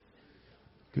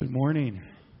Good morning.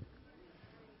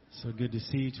 So good to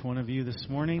see each one of you this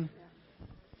morning.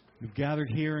 We've gathered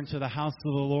here into the house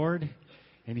of the Lord.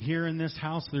 And here in this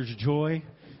house, there's joy,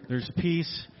 there's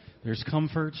peace, there's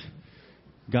comfort.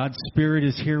 God's Spirit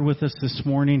is here with us this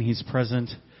morning. He's present,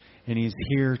 and He's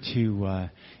here to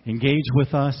engage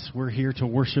with us. We're here to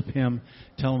worship Him,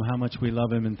 tell Him how much we love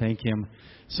Him, and thank Him.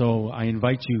 So I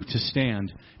invite you to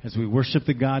stand as we worship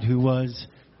the God who was,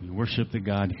 we worship the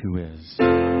God who is.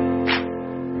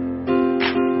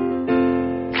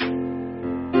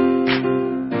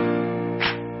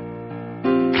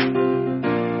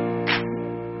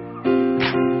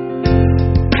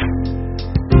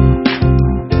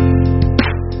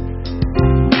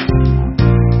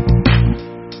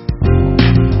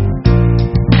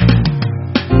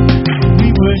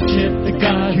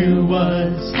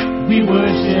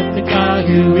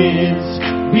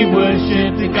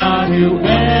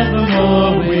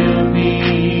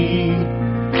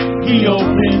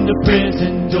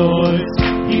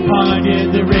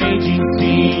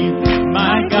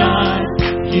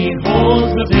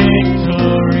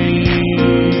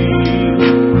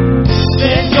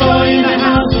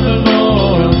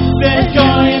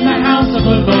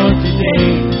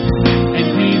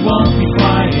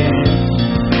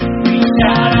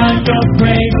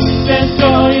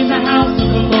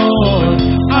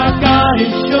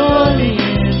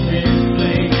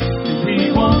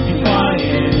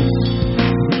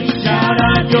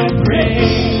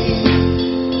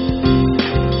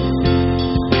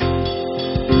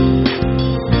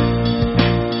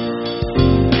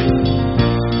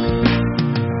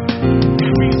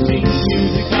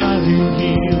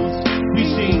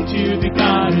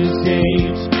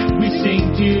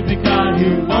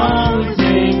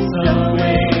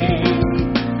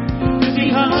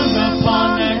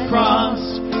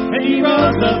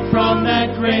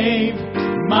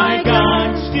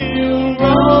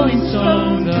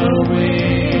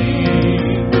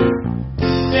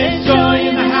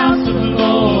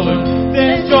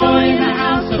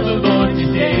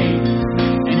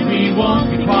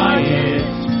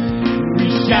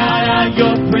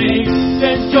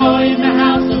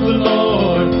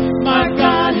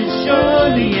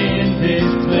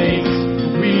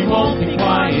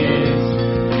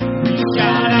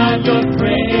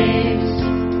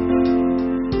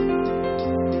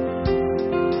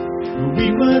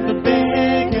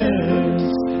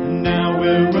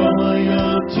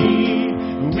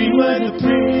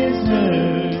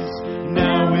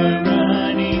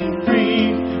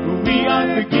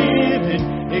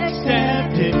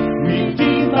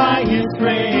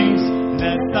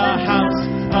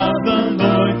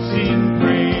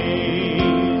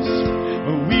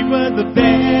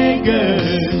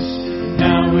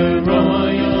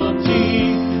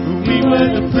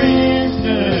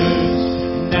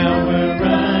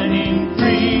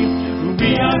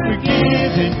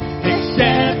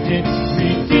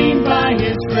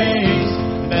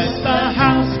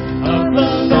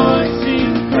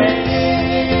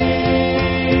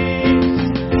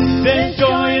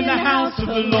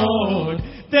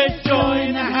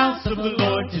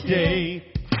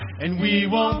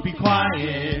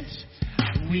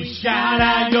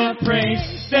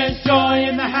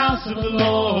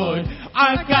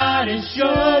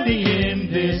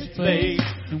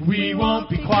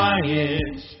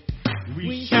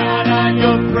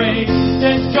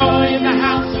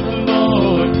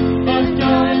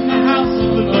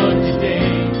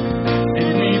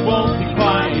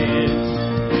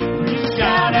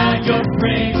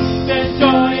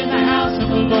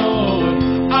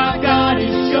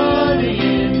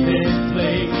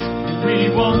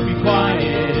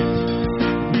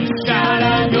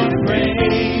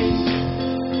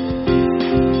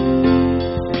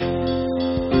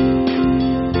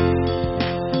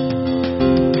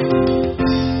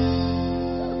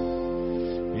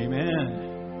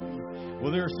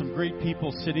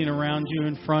 Sitting around you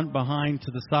in front, behind,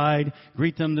 to the side.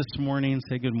 Greet them this morning,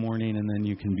 say good morning, and then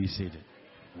you can be seated.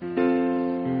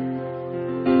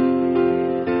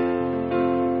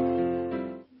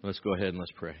 Let's go ahead and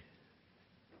let's pray.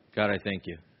 God, I thank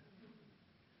you.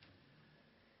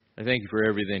 I thank you for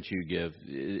everything that you give.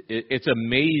 It's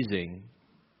amazing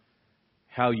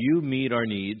how you meet our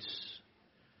needs,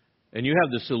 and you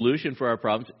have the solution for our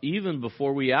problems even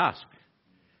before we ask.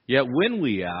 Yet when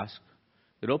we ask,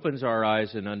 it opens our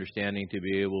eyes and understanding to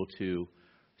be able to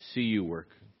see you work,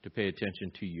 to pay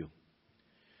attention to you.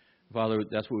 Father,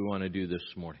 that's what we want to do this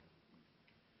morning.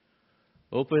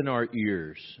 Open our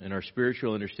ears and our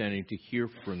spiritual understanding to hear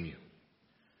from you,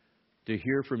 to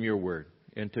hear from your word,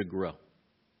 and to grow.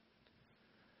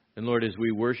 And Lord, as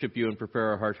we worship you and prepare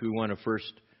our hearts, we want to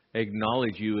first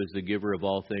acknowledge you as the giver of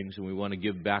all things, and we want to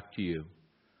give back to you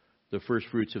the first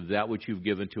fruits of that which you've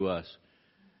given to us.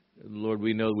 Lord,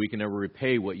 we know we can never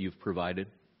repay what you've provided.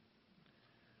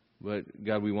 But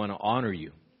God, we want to honor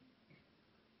you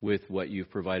with what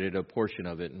you've provided, a portion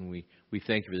of it. And we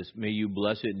thank you for this. May you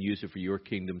bless it and use it for your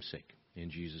kingdom's sake. In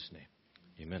Jesus' name,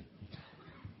 amen.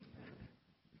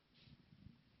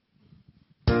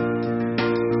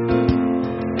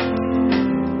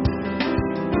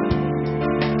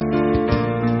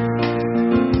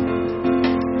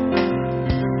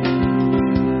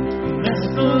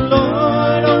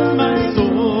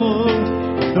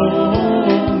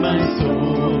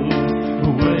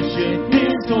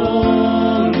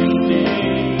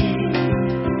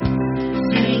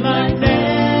 Like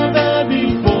never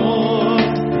before,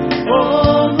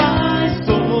 oh my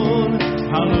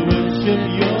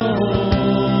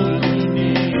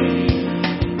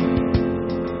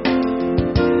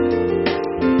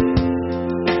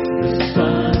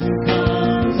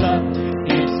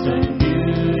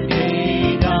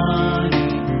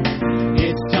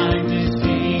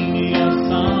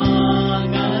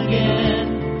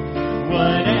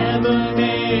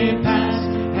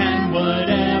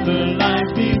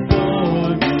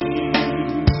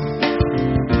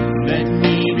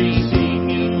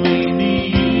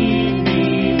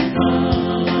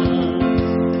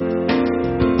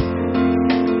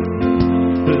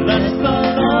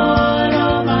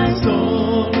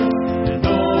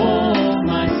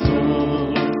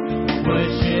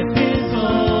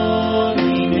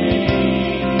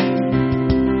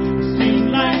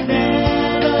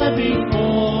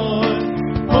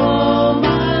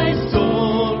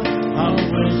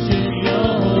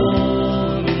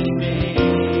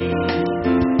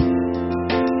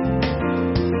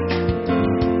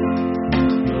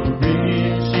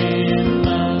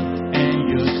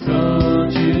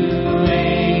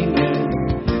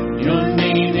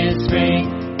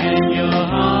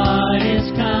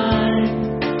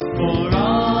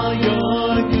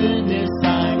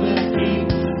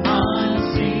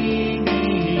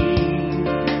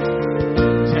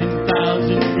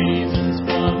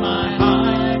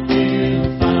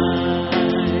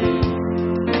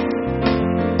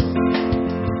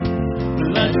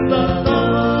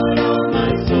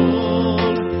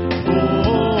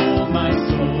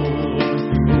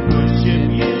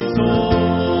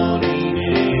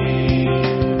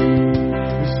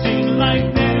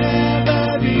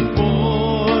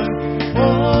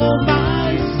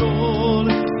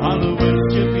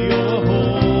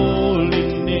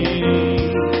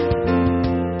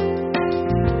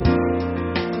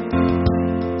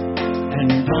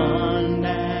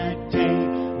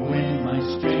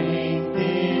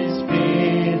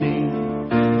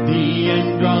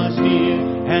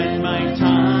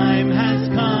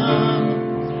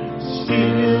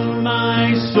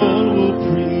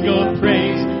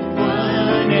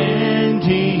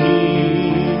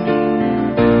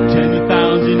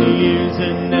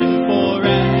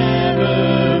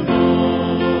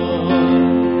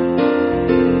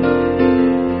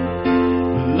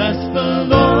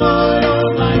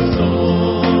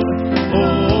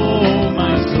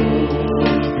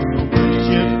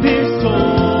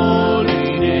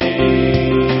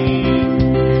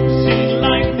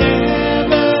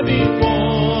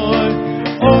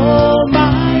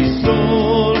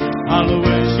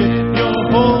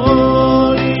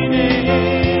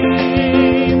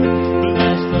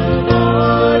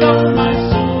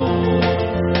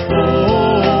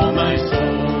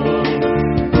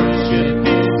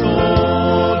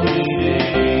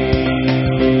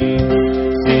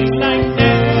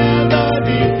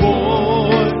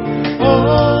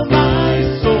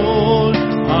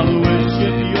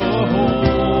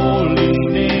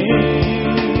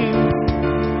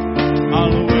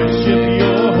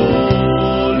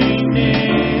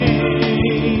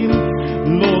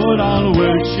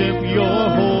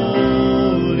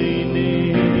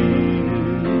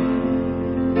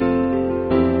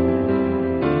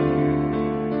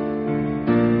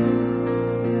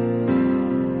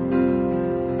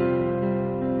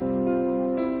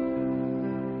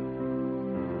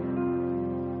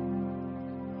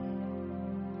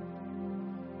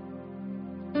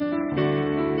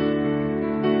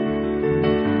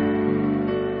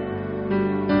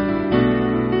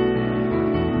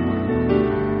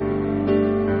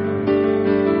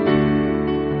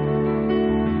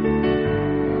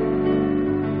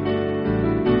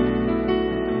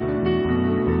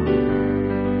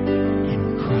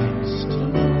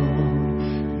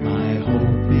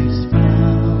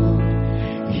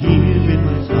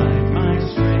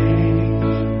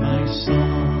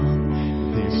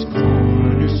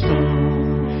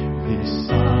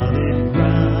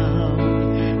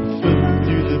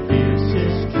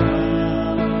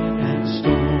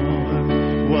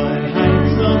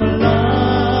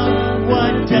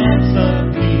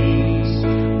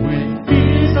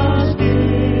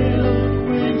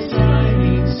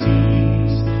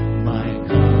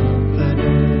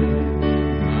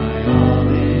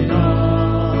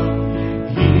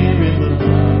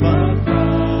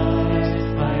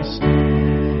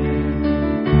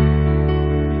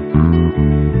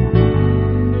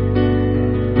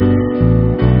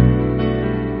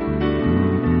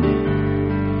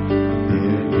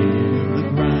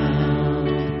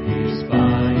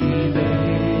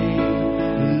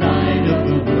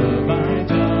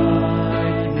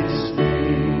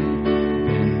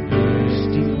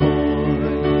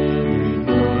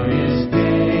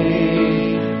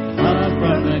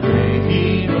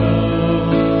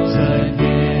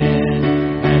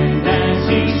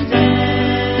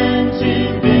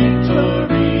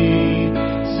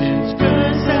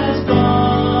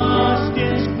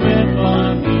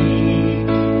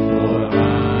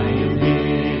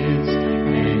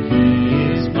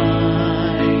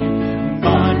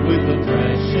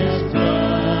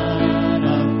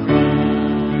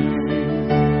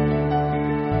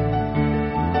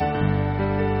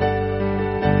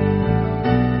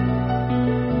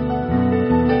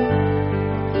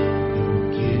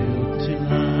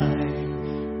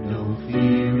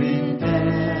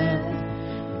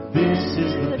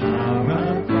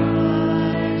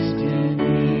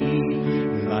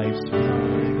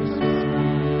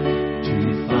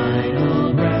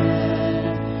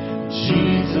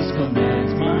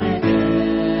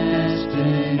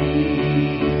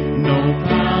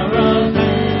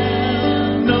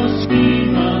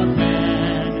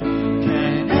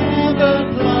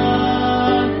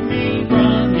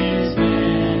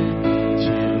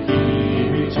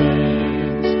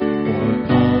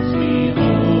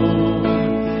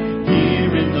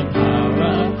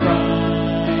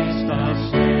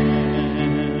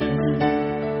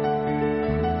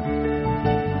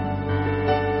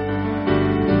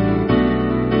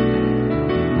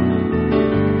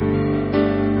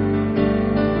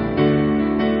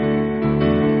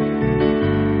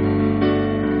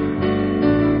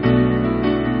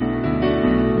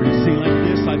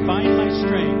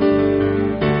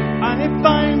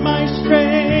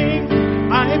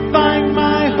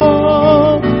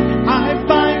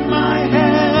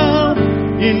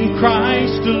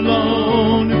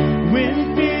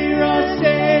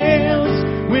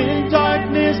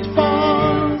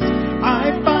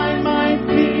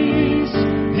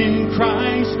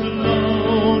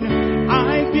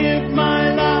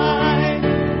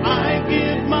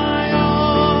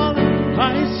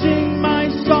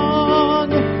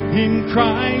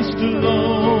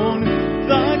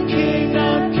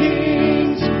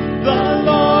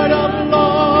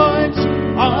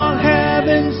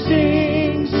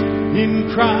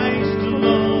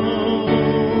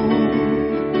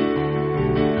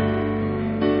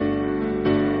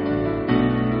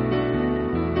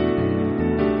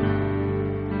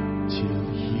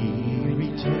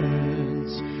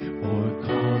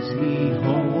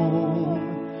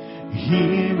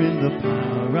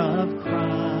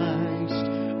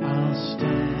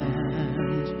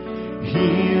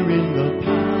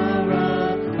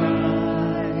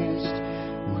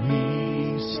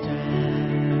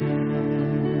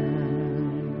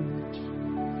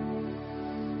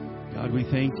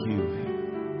Thank you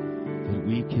that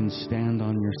we can stand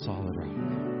on your solid rock.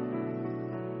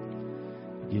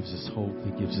 It gives us hope,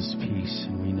 it gives us peace,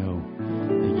 and we know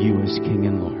that you as King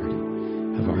and Lord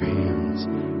have our hands,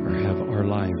 or have our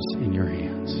lives in your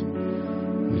hands.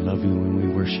 We love you and we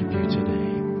worship you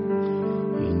today.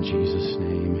 In Jesus'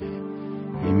 name,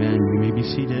 amen. You may be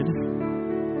seated.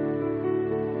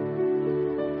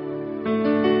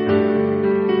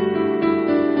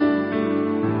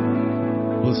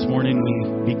 This morning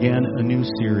we began a new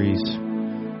series,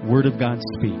 Word of God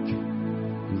Speak.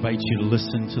 I invite you to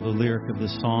listen to the lyric of the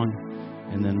song,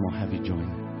 and then we'll have you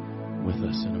join with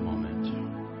us in a moment.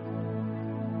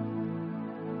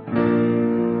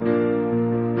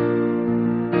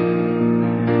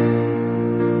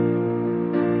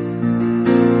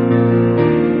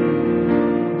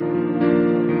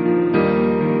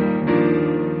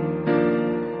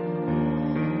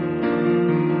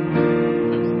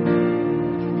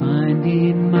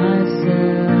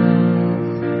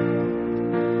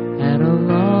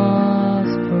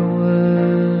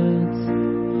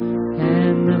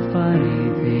 Funny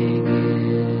thing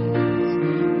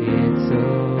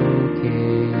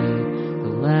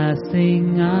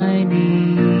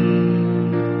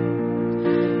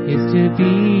to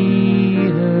be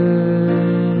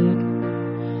heard,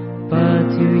 but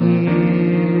to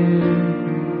hear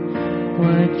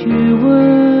what you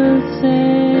would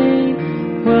say.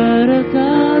 Word of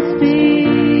God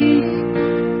speak,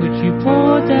 which you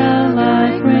pour down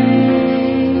like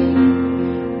rain,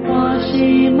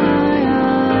 washing my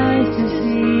eyes to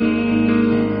see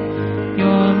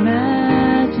your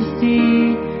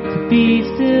majesty, to be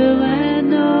still and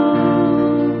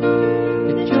know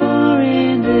that you're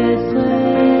in this place.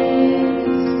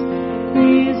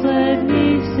 Please let me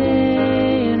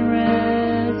stay and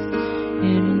rest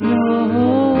in your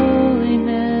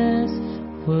holiness.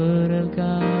 Word of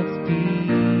God speak.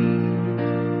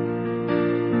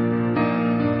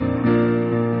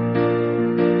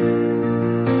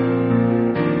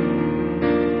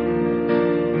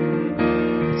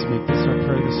 Let's make this our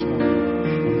prayer this morning.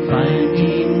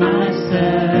 Finding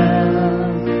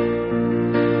myself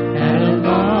at a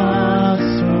loss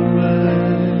for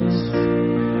words,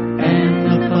 and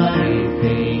the funny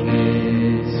thing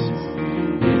is,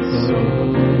 it's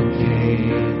okay.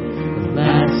 The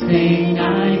last thing I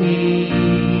need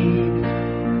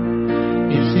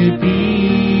is to be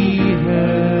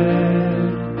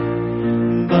heard,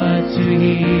 but to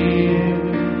hear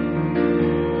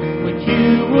what you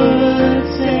would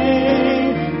say.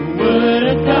 Word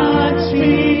of God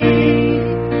speak,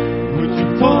 would you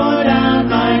pour down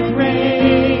like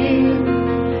rain,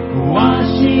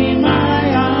 washing my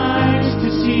eyes to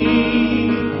see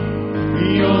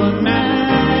your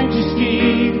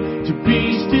majesty, to be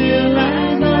still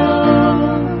and know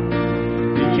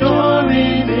that you're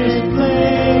in this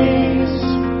place.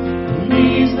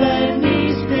 Please let me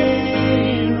stay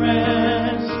and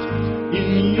rest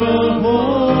in your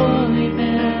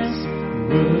holiness.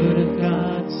 Word of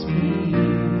God speak.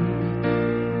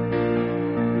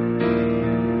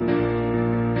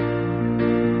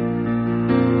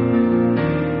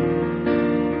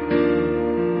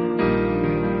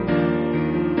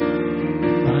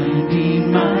 Finding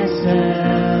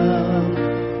myself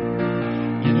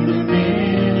in the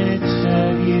midst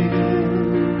of you,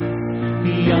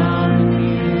 beyond the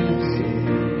music,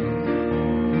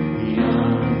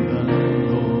 beyond the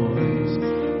noise.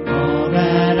 All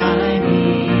that I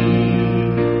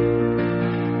need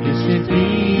is to be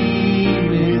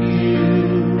with you,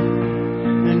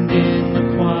 and in the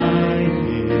quiet,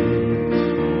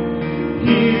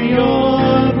 hear your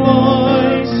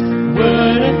voice.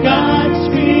 Word of God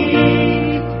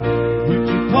speak, would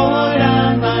you pour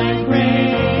down like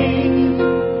rain,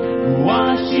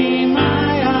 washing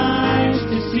my eyes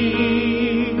to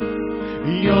see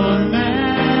your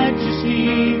majesty,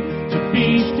 to be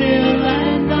still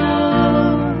and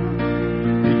know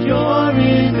that you're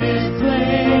in this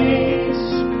place.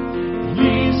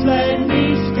 Please let me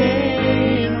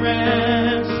stay and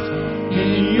rest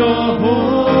in your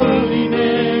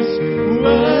holiness.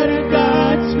 Word of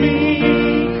God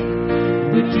speak,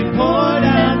 would you pour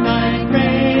down like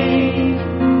rain,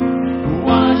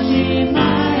 washing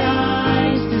my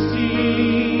eyes to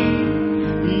see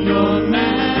your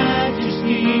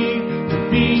majesty, to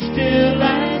be still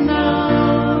and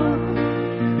know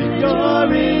that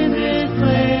you're in this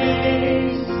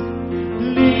place.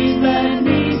 Please let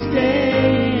me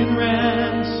stay and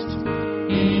rest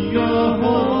in your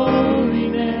holiness.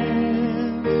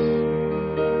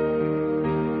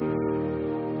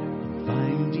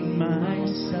 Finding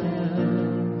myself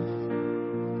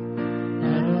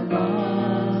at a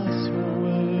loss for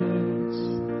words,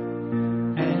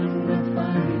 and the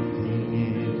funny thing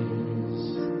is,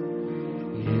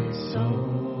 it's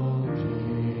okay.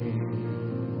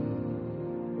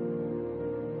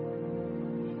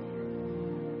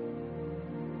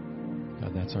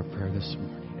 God, that's our prayer this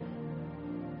morning.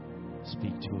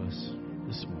 Speak to us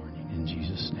this morning in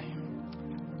Jesus' name.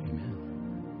 Amen.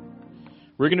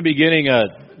 We're going to be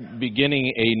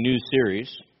beginning a new series.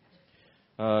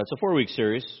 It's a 4-week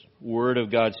series, Word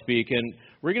of God Speak, and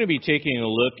we're going to be taking a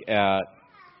look at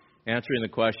answering the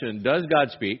question, does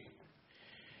God speak?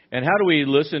 And how do we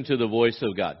listen to the voice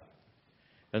of God?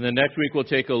 And then next week we'll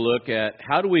take a look at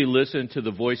how do we listen to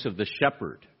the voice of the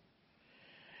shepherd?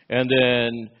 And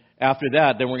then after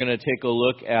that, then we're going to take a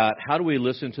look at how do we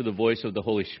listen to the voice of the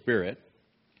Holy Spirit?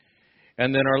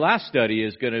 And then our last study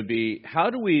is going to be how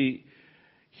do we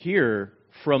hear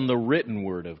from the written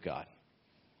Word of God?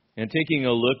 And taking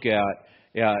a look at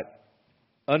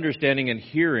understanding and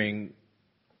hearing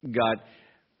God.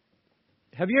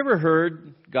 Have you ever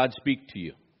heard God speak to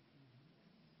you?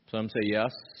 Some say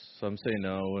yes, some say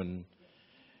no. And,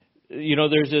 you know,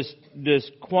 there's this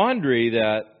quandary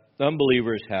that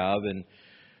unbelievers have. And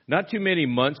not too many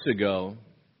months ago,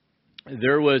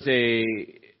 there was a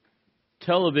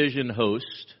television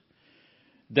host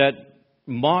that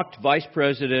mocked Vice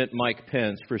President Mike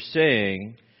Pence for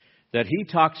saying that he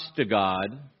talks to God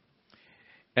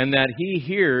and that he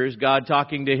hears God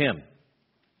talking to him.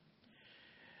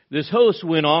 This host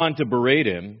went on to berate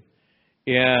him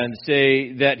and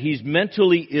say that he's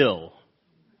mentally ill,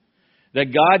 that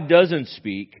God doesn't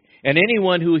speak, and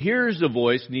anyone who hears the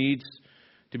voice needs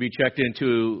to be checked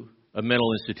into a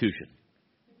mental institution.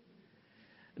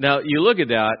 Now, you look at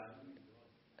that.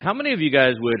 How many of you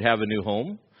guys would have a new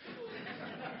home?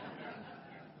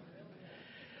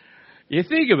 You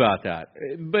think about that.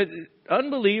 But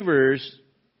unbelievers,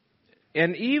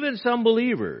 and even some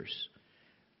believers,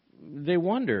 they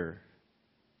wonder,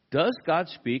 does God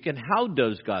speak, and how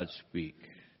does God speak?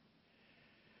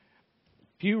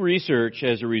 Pew Research,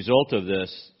 as a result of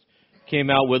this, came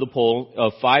out with a poll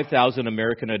of 5,000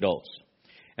 American adults.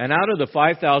 And out of the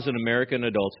 5,000 American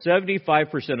adults,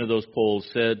 75% of those polls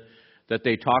said that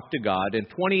they talk to God, and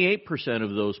 28%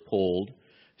 of those polled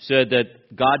said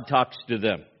that God talks to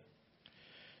them.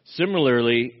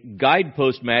 Similarly,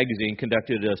 Guidepost magazine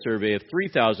conducted a survey of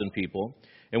 3,000 people,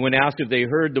 and when asked if they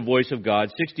heard the voice of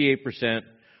God, 68%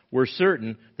 were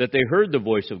certain that they heard the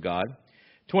voice of God,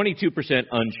 22%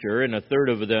 unsure, and a third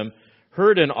of them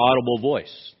heard an audible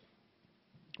voice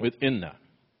within that.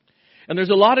 And there's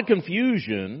a lot of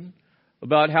confusion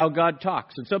about how God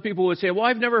talks. And some people would say, well,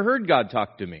 I've never heard God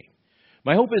talk to me.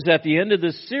 My hope is at the end of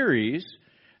this series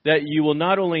that you will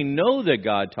not only know that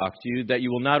God talks to you, that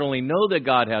you will not only know that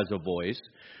God has a voice,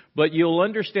 but you'll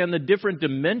understand the different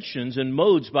dimensions and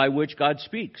modes by which God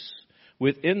speaks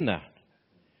within that.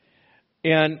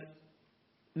 And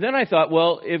then I thought,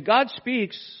 well, if God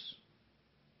speaks,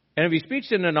 and if He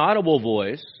speaks in an audible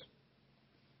voice,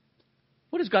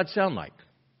 what does God sound like?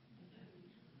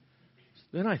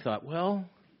 Then I thought, well,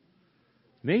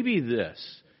 maybe this.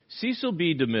 Cecil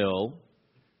B. DeMille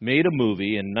made a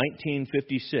movie in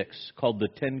 1956 called The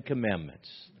Ten Commandments.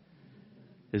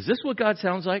 Is this what God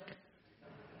sounds like?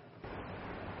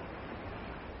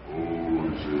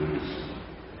 Moses,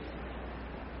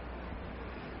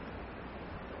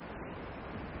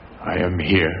 I am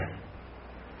here.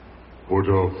 Put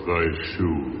off thy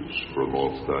shoes from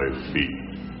off thy feet,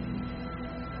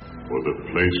 for the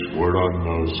place whereon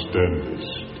thou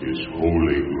standest is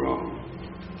holy ground.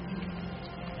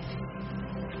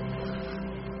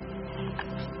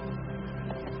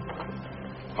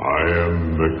 I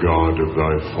am the God of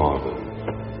thy father,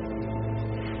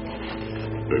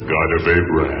 the God of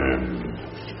Abraham,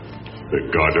 the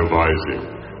God of Isaac,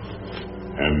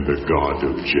 and the God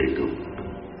of Jacob.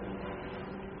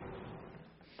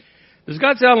 Does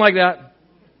God sound like that?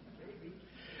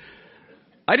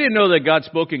 I didn't know that God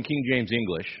spoke in King James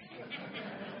English.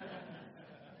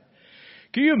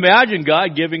 Can you imagine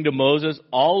God giving to Moses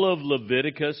all of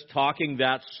Leviticus talking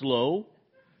that slow?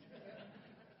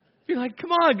 Be like,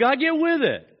 come on, God, get with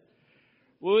it.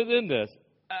 Well, within this,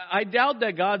 I doubt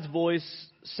that God's voice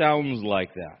sounds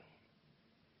like that.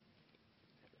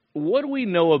 What do we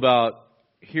know about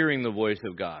hearing the voice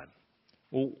of God?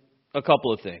 Well, a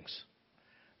couple of things.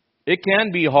 It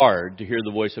can be hard to hear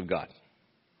the voice of God.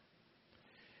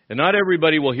 And not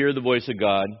everybody will hear the voice of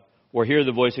God or hear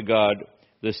the voice of God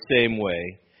the same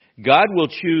way. God will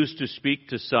choose to speak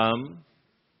to some,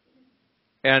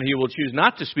 and He will choose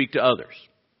not to speak to others.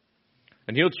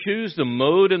 And He'll choose the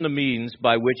mode and the means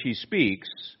by which He speaks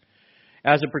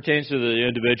as it pertains to the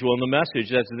individual and the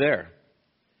message that's there.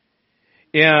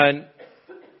 And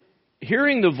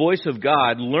hearing the voice of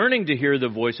God, learning to hear the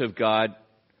voice of God,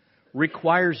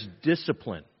 requires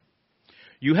discipline.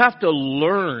 You have to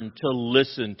learn to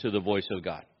listen to the voice of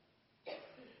God.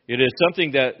 It is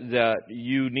something that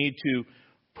you need to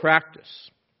practice,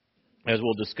 as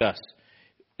we'll discuss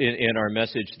in our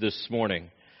message this morning.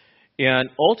 And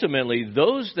ultimately,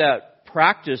 those that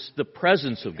practice the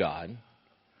presence of God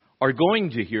are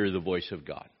going to hear the voice of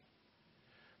God.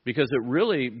 Because it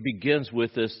really begins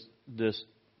with this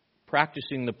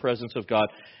practicing the presence of God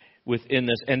within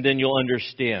this, and then you'll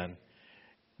understand.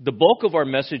 The bulk of our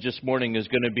message this morning is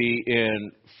going to be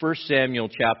in 1 Samuel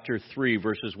chapter 3,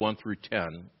 verses 1 through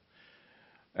 10.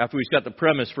 After we've got the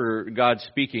premise for God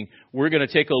speaking, we're going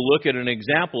to take a look at an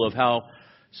example of how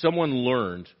someone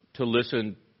learned to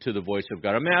listen to the voice of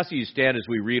God. I'm going to ask you to stand as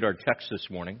we read our text this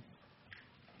morning.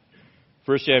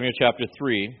 1 Samuel chapter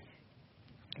 3,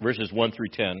 verses 1 through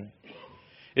 10.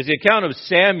 It's the account of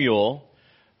Samuel,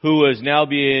 who is now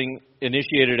being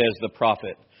initiated as the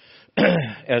prophet.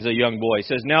 As a young boy. It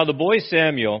says, now the boy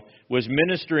Samuel was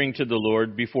ministering to the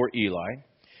Lord before Eli,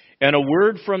 and a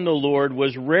word from the Lord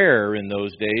was rare in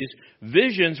those days.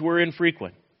 Visions were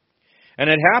infrequent. And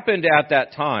it happened at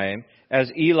that time,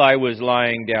 as Eli was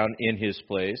lying down in his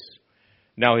place.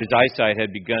 Now his eyesight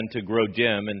had begun to grow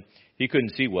dim, and he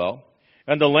couldn't see well.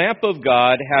 And the lamp of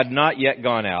God had not yet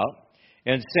gone out,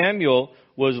 and Samuel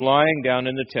was lying down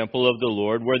in the temple of the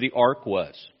Lord where the ark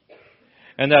was.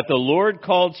 And that the Lord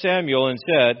called Samuel and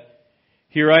said,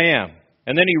 "Here I am."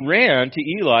 And then he ran to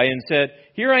Eli and said,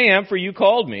 "Here I am, for you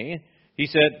called me." He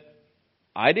said,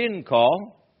 "I didn't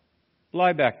call.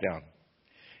 Lie back down."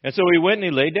 And so he went and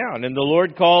he lay down. And the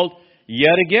Lord called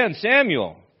yet again,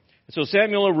 "Samuel." And so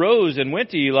Samuel arose and went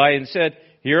to Eli and said,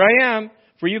 "Here I am,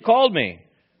 for you called me."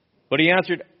 But he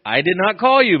answered, "I did not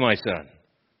call you, my son.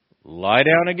 Lie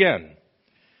down again."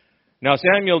 Now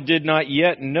Samuel did not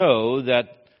yet know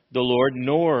that the Lord,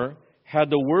 nor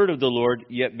had the word of the Lord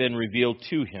yet been revealed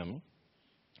to him.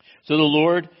 So the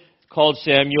Lord called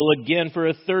Samuel again for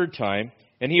a third time,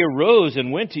 and he arose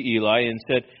and went to Eli and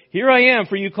said, "Here I am,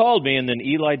 for you called me." And then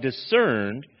Eli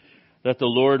discerned that the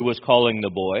Lord was calling the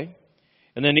boy.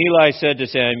 And then Eli said to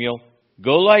Samuel,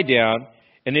 "Go lie down,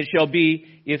 and it shall be,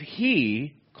 if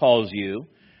he calls you,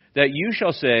 that you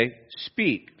shall say,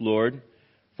 'Speak, Lord,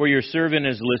 for your servant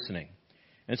is listening.'"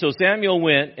 And so Samuel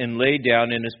went and lay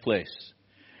down in his place.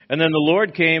 And then the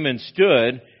Lord came and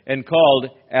stood and called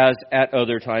as at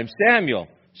other times, "Samuel,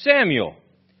 Samuel."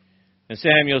 And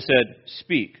Samuel said,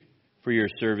 "Speak, for your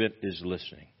servant is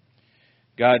listening."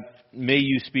 God, may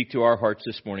you speak to our hearts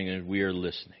this morning as we are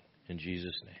listening. In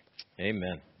Jesus' name,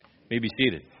 amen. You may be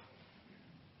seated.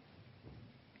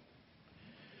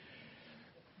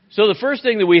 So the first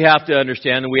thing that we have to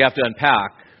understand and we have to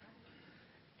unpack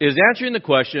is answering the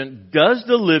question, does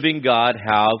the living God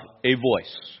have a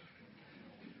voice?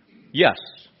 Yes,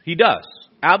 he does.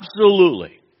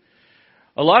 Absolutely.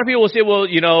 A lot of people will say, well,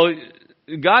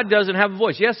 God doesn't have a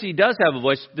voice. Yes, he does have a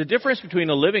voice. The difference between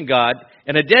a living God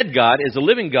and a dead God is a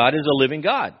living God is a living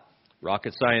God.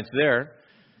 Rocket science there.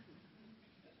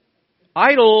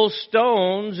 Idols,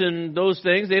 stones, and those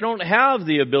things, they don't have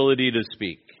the ability to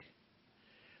speak.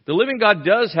 The living God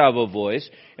does have a voice,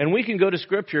 and we can go to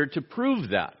Scripture to prove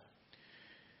that.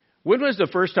 When was the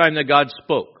first time that God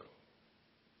spoke?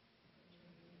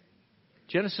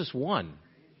 Genesis 1.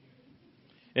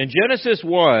 In Genesis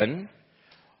 1,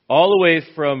 all the way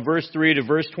from verse 3 to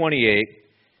verse 28,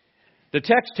 the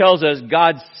text tells us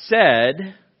God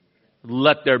said,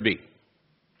 "Let there be."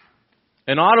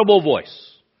 An audible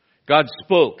voice. God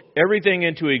spoke everything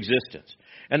into existence.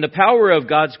 And the power of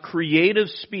God's creative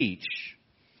speech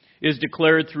is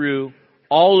declared through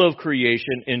all of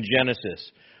creation in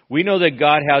Genesis. We know that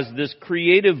God has this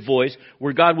creative voice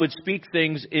where God would speak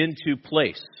things into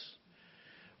place.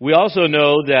 We also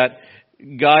know that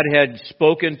God had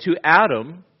spoken to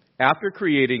Adam after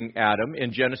creating Adam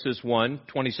in Genesis 1,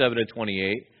 27 and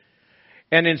 28.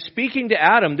 And in speaking to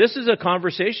Adam, this is a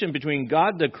conversation between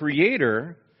God the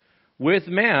Creator with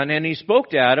man. And he spoke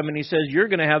to Adam and he says, "You're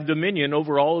going to have dominion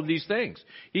over all of these things."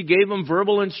 He gave him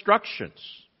verbal instructions.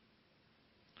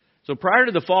 So prior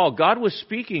to the fall, God was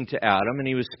speaking to Adam and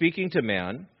he was speaking to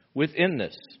man within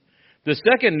this. The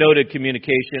second noted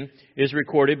communication is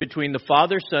recorded between the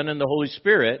Father, Son, and the Holy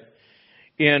Spirit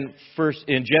in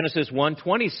Genesis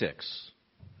 1:26,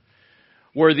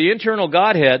 where the internal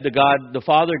Godhead, the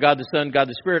Father, God the Son, God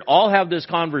the Spirit, all have this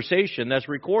conversation that's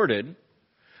recorded,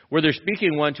 where they're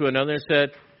speaking one to another and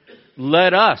said,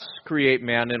 "Let us create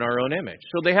man in our own image."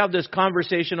 So they have this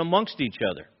conversation amongst each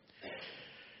other.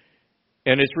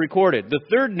 And it's recorded. The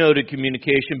third noted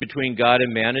communication between God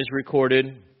and man is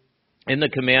recorded in the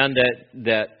command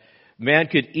that man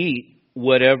could eat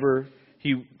whatever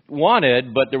he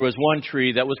wanted, but there was one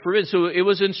tree that was forbidden. So it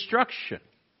was instruction.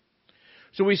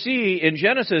 So we see in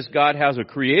Genesis, God has a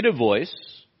creative voice.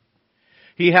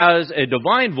 He has a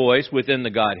divine voice within the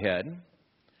Godhead.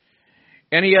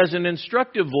 And he has an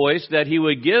instructive voice that he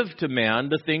would give to man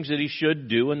the things that he should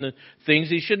do and the things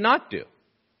he should not do.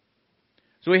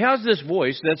 So he has this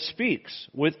voice that speaks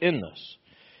within us.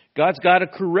 God's got a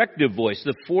corrective voice.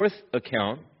 The fourth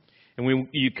account, and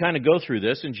you kind of go through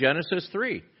this in Genesis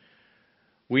 3.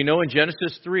 We know in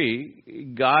Genesis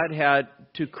 3, God had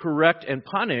to correct and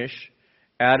punish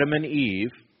Adam and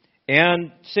Eve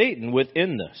and Satan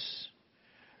within this.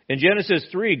 In Genesis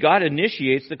 3, God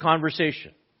initiates the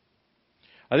conversation.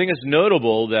 I think it's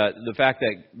notable that the fact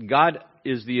that God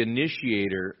is the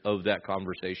initiator of that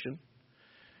conversation,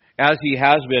 as he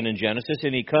has been in Genesis,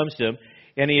 and he comes to him,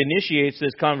 and he initiates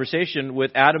this conversation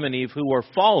with Adam and Eve who are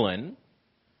fallen, and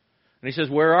he says,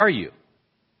 "Where are you?"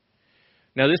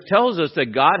 Now this tells us that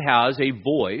God has a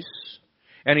voice,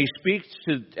 and he speaks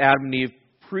to Adam and Eve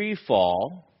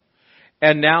pre-fall,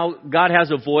 and now God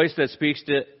has a voice that speaks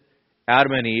to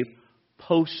Adam and Eve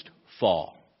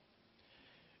post-fall.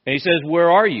 And he says,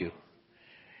 where are you?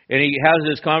 And he has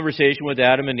this conversation with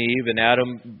Adam and Eve, and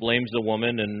Adam blames the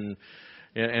woman and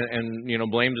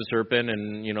blames the serpent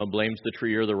and, blames the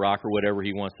tree or the rock or whatever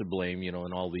he wants to blame,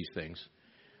 and all these things.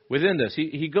 Within this,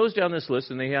 he goes down this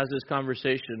list and he has this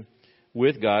conversation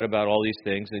with God about all these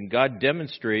things, and God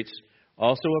demonstrates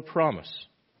also a promise.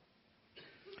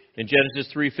 In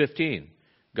Genesis 3:15,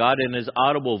 God in his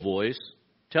audible voice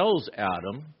tells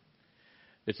Adam,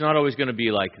 it's not always going to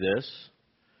be like this,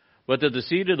 but that the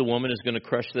seed of the woman is going to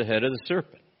crush the head of the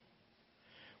serpent.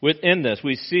 Within this,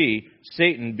 we see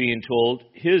Satan being told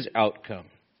his outcome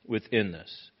within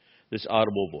this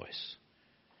audible voice.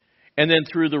 And then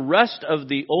through the rest of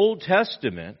the Old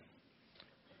Testament,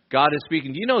 God is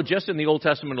speaking. Do you know, just in the Old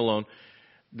Testament alone,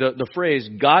 the phrase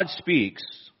God speaks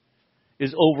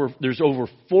there's over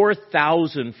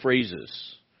 4,000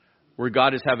 phrases where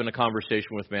God is having a conversation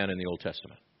with man in the Old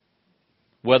Testament.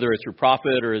 Whether it's through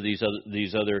prophet or these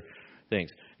other things.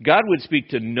 God would speak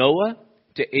to Noah,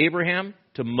 to Abraham,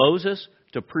 to Moses,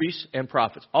 to priests and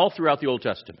prophets, all throughout the Old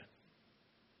Testament.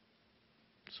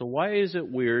 So why is it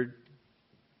weird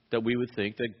that we would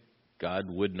think that God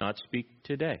would not speak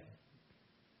today?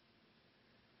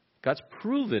 God's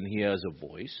proven he has a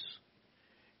voice,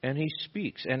 and he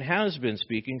speaks, and has been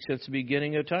speaking since the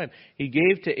beginning of time. He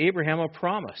gave to Abraham a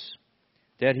promise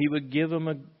that he would give him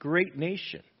a great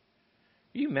nation.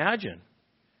 Can you imagine?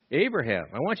 Abraham,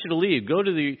 I want you to leave. Go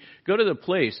to the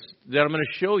place that I'm going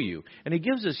to show you. And he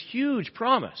gives this huge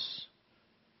promise.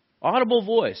 Audible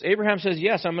voice. Abraham says,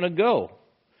 yes, I'm going to go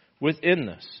within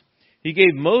this. He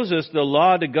gave Moses the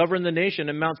law to govern the nation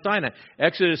in Mount Sinai.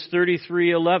 Exodus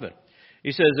 33:11.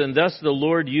 He says, and thus the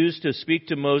Lord used to speak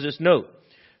to Moses, note,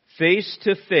 face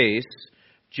to face,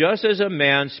 just as a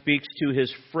man speaks to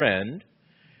his friend.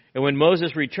 And when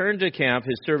Moses returned to camp,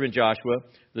 his servant Joshua,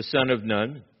 the son of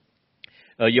Nun,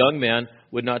 a young man,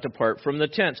 would not depart from the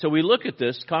tent. So we look at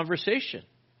this conversation.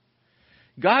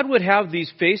 God would have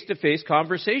these face-to-face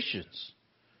conversations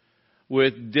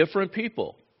with different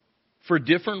people for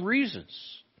different reasons.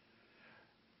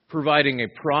 Providing a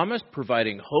promise,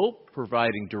 providing hope,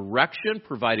 providing direction,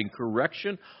 providing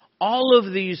correction. All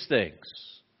of these things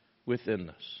within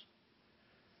this.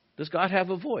 Does God have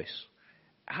a voice?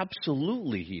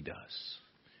 Absolutely he does.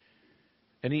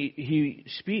 And he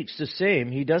speaks the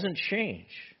same. He doesn't change.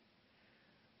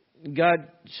 God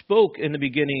spoke in the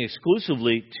beginning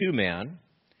exclusively to man.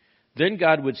 Then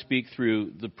God would speak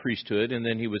through the priesthood, and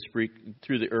then he would speak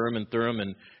through the Urim and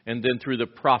Thummim, and then through the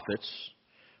prophets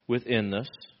within this.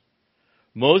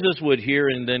 Moses would hear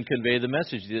and then convey the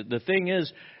message. The thing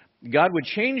is, God would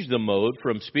change the mode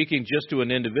from speaking just to an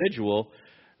individual,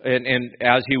 and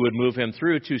as he would move him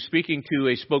through, to speaking to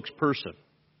a spokesperson.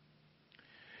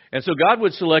 And so God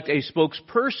would select a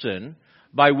spokesperson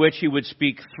by which he would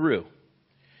speak through.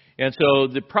 And so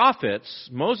the prophets,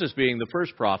 Moses being the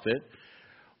first prophet,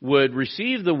 would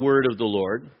receive the word of the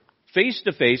Lord face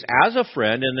to face as a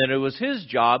friend, and then it was his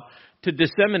job to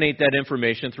disseminate that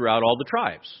information throughout all the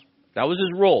tribes. That was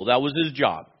his role. That was his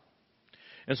job.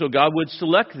 And so God would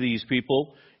select these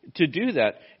people to do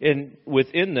that. And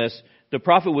within this, the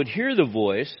prophet would hear the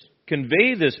voice,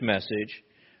 convey this message,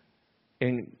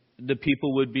 and the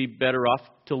people would be better off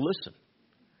to listen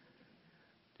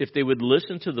if they would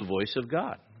listen to the voice of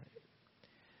God.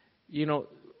 You know,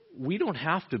 we don't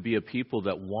have to be a people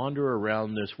that wander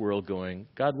around this world going,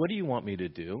 God, what do you want me to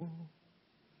do?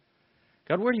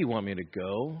 God, where do you want me to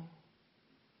go?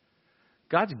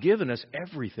 God's given us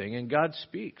everything, and God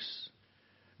speaks.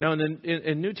 Now,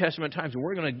 in New Testament times, and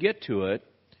we're going to get to it,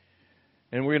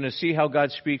 and we're going to see how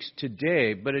God speaks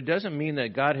today, but it doesn't mean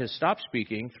that God has stopped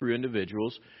speaking through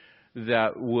individuals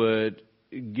that would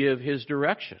give his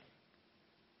direction.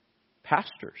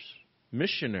 Pastors,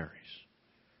 missionaries,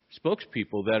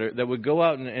 spokespeople that would go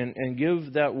out and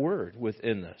give that word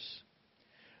within this.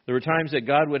 There were times that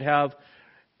God would have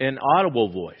an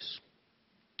audible voice.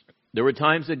 There were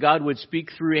times that God would speak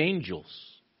through angels.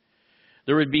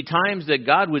 There would be times that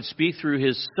God would speak through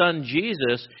his son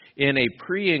Jesus in a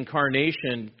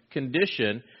pre-incarnation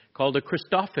condition called a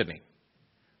Christophany,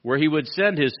 where he would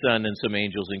send his son and some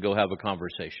angels and go have a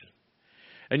conversation.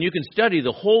 And you can study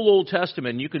the whole Old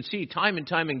Testament, and you can see time and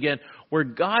time again where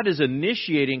God is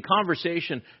initiating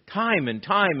conversation time and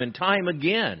time and time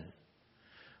again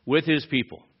with his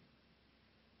people.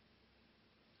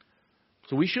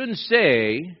 So we shouldn't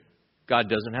say God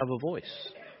doesn't have a voice.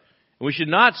 We should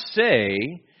not say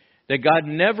that God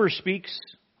never speaks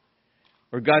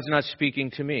or God's not speaking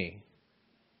to me.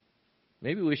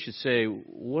 Maybe we should say,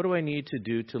 what do I need to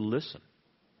do to listen?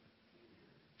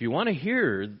 If you want to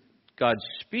hear God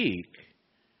speak,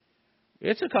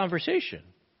 it's a conversation.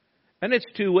 And it's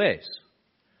two ways.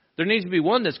 There needs to be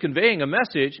one that's conveying a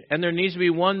message, and there needs to be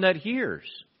one that hears.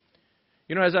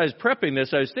 You know, as I was prepping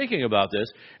this, I was thinking about this,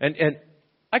 and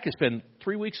I could spend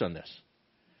 3 weeks on this.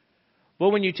 But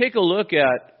when you take a look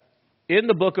at, in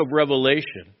the book of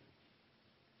Revelation,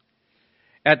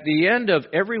 at the end of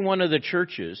every one of the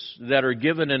churches that are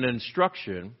given an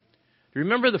instruction, do you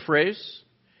remember the phrase?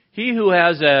 He who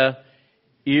has an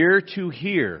ear to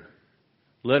hear,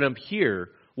 let him hear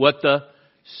what the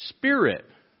Spirit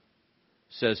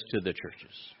says to the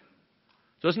churches.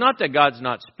 So it's not that God's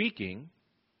not speaking.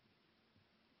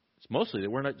 It's mostly that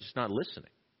we're just not listening.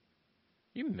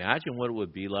 Can you imagine what it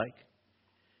would be like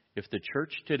if the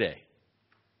church today,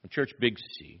 the church Big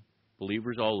C,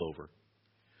 believers all over,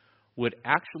 would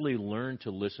actually learn to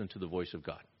listen to the voice of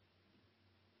God?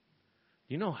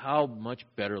 You know how much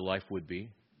better life would be?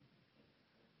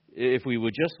 If we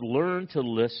would just learn to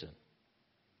listen.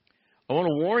 I want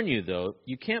to warn you, though,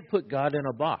 you can't put God in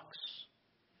a box.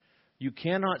 You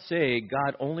cannot say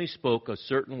God only spoke a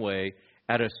certain way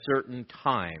at a certain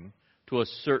time to a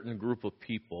certain group of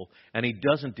people, and He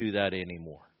doesn't do that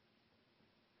anymore.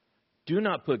 Do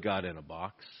not put God in a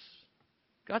box.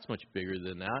 God's much bigger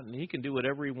than that, and He can do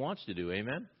whatever He wants to do.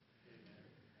 Amen?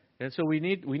 And so we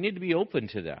need to be open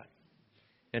to that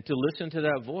and to listen to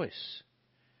that voice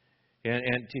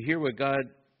and to hear what God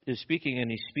is speaking,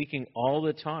 and He's speaking all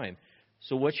the time.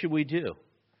 So what should we do?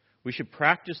 We should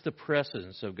practice the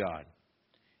presence of God.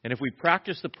 And if we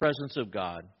practice the presence of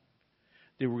God,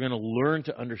 then we're going to learn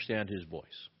to understand His voice.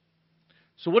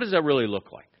 So what does that really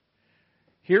look like?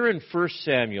 Here in 1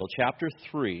 Samuel chapter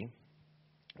 3,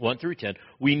 1 through 10,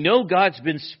 we know God's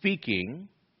been speaking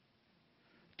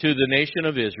to the nation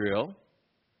of Israel,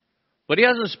 but He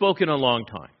hasn't spoken in a long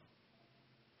time.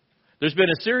 There's been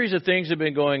a series of things that have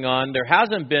been going on. There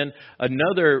hasn't been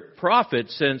another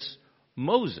prophet since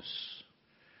Moses.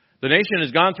 The nation has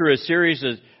gone through a series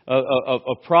of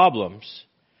problems,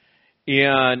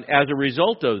 and as a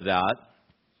result of that,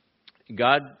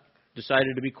 God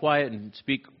decided to be quiet and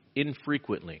speak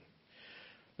infrequently.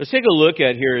 Let's take a look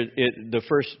at here the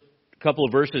first couple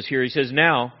of verses here. He says,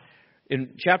 now,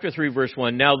 in chapter 3, verse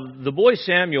 1, now the boy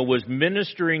Samuel was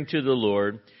ministering to the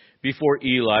Lord before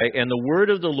Eli, and the word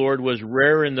of the Lord was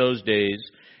rare in those days,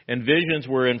 and visions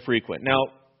were infrequent. Now,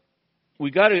 we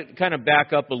got to kind of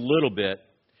back up a little bit.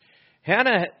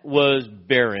 Hannah was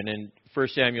barren in 1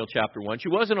 Samuel chapter 1. She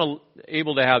wasn't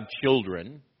able to have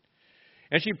children.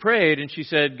 And she prayed and she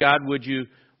said, God, would you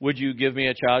give me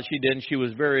a child? She didn't. She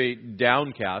was very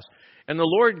downcast. And the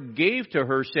Lord gave to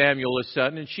her Samuel a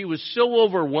son, and she was so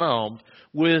overwhelmed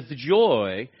with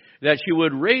joy that she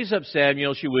would raise up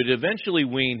Samuel, she would eventually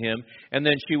wean him, and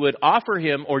then she would offer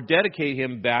him or dedicate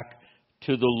him back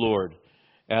to the Lord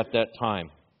at that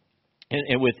time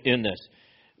and within this.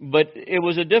 But it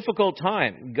was a difficult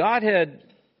time. God had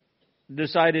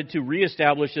decided to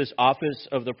reestablish this office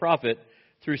of the prophet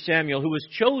through Samuel, who was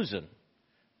chosen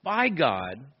by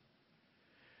God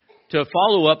to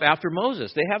follow up after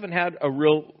Moses. They haven't had a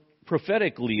real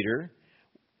prophetic leader,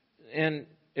 and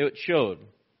it showed.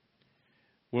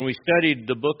 When we studied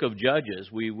the book of Judges,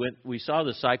 we saw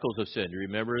the cycles of sin. Do you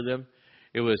remember them?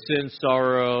 It was sin,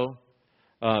 sorrow,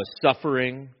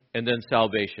 suffering, and then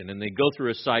salvation. And they'd go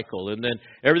through a cycle, and then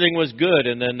everything was good,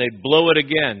 and then they'd blow it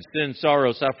again. Sin,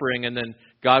 sorrow, suffering, and then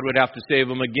God would have to save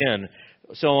them again.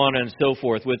 So on and so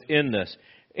forth within this.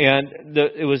 And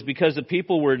it was because the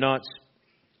people were not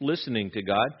listening to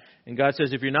God. And God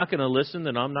says, if you're not going to listen,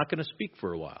 then I'm not going to speak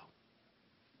for a while.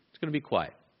 It's going to be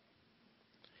quiet.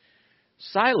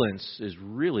 Silence is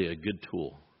really a good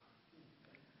tool.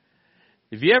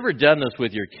 Have you ever done this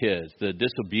with your kids, the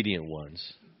disobedient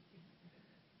ones,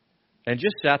 and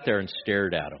just sat there and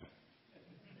stared at them?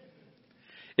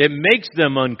 It makes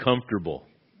them uncomfortable.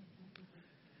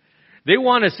 They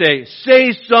want to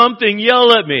say something,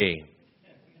 yell at me,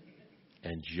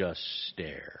 and just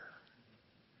stare.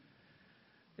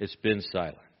 It's been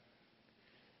silent.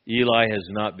 Eli has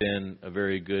not been a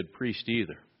very good priest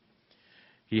either.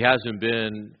 He hasn't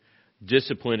been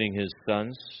disciplining his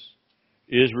sons.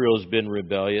 Israel's been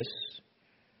rebellious.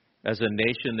 As a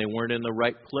nation, they weren't in the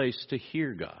right place to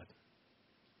hear God.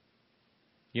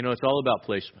 You know, it's all about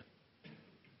placement.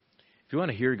 If you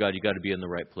want to hear God, you got to be in the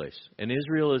right place. And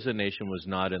Israel as a nation was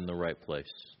not in the right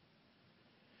place.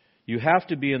 You have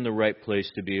to be in the right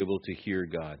place to be able to hear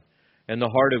God. And the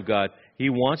heart of God, He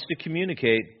wants to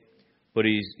communicate, but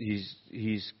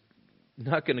He's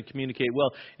not going to communicate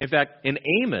well. In fact, in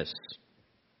Amos,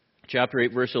 chapter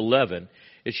 8, verse 11,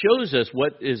 it shows us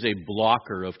what is a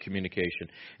blocker of communication.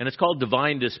 And it's called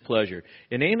divine displeasure.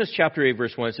 In Amos chapter 8,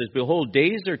 verse 1, it says, behold,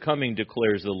 days are coming,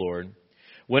 declares the Lord,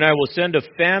 when I will send a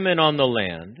famine on the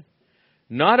land,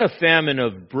 not a famine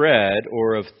of bread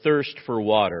or of thirst for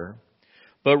water,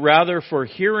 but rather for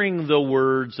hearing the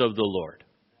words of the Lord.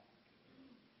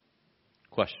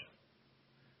 Question.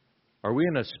 Are we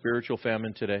in a spiritual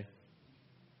famine today?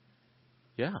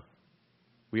 Yeah,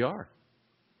 we are.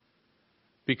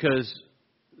 Because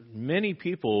many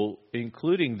people,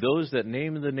 including those that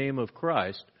name the name of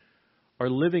Christ, are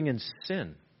living in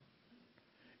sin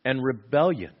and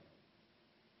rebellion.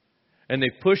 And they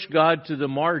push God to the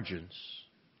margins.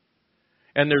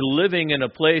 And they're living in a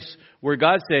place where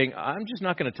God's saying, I'm just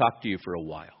not going to talk to you for a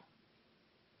while.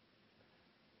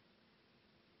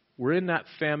 We're in that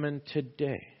famine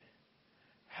today.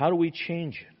 How do we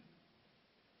change it?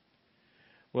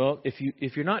 Well, if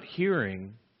you're not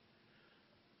hearing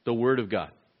the Word of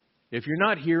God, if you're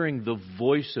not hearing the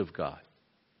voice of God,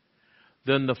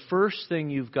 then the first thing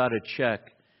you've got to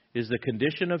check is the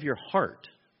condition of your heart.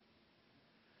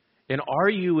 And are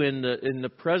you in the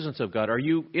presence of God? Are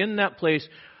you in that place?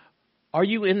 Are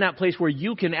you in that place where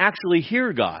you can actually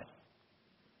hear God?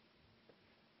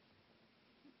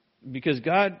 Because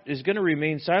God is going to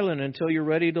remain silent until you're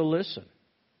ready to listen.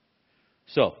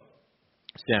 So,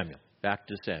 Samuel. Back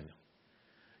to Samuel.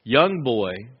 Young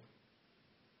boy,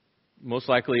 most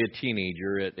likely a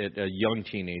teenager, a young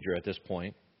teenager at this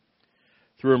point,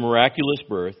 through a miraculous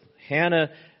birth. Hannah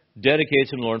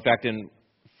dedicates him to the Lord. In fact, in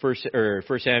 1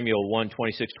 Samuel 1,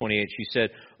 26, 28, she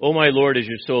said, "O my Lord, as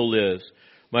your soul lives,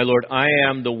 my Lord, I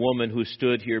am the woman who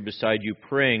stood here beside you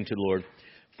praying to the Lord.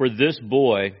 For this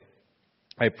boy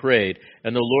I prayed,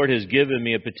 and the Lord has given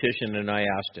me a petition, and I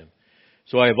asked him.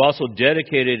 So I have also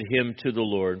dedicated him to the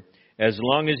Lord. As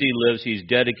long as he lives, he's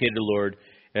dedicated to the Lord,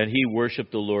 and he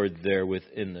worshiped the Lord there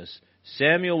within this."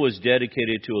 Samuel was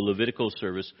dedicated to a Levitical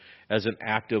service as an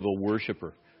act of a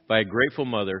worshiper by a grateful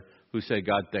mother who said,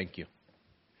 "God, thank you.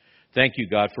 Thank you,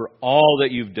 God, for all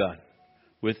that you've done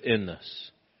within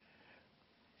this."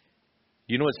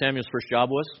 You know what Samuel's first job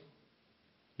was?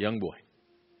 Young boy.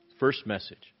 First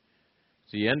message.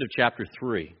 It's the end of chapter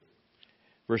 3,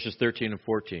 verses 13 and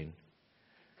 14.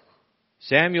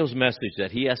 Samuel's message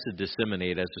that he has to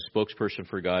disseminate as a spokesperson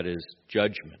for God is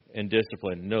judgment and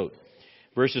discipline. Note,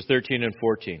 verses 13 and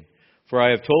 14. "For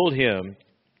I have told him,"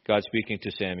 God speaking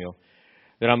to Samuel,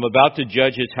 "that I'm about to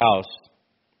judge his house,"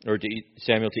 or to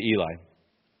Samuel to Eli,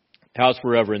 "house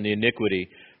forever in the iniquity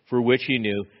for which he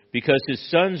knew, because his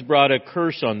sons brought a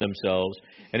curse on themselves,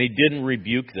 and he didn't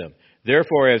rebuke them.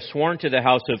 Therefore I have sworn to the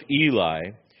house of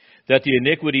Eli that the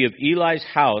iniquity of Eli's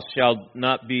house shall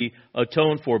not be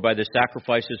atoned for by the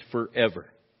sacrifices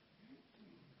forever."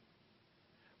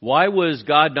 Why was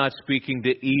God not speaking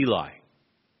to Eli?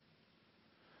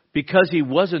 Because he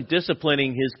wasn't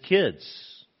disciplining his kids.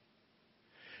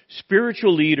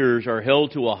 Spiritual leaders are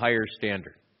held to a higher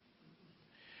standard.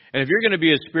 And if you're going to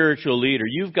be a spiritual leader,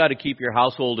 you've got to keep your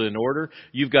household in order.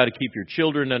 You've got to keep your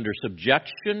children under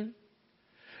subjection.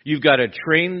 You've got to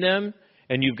train them,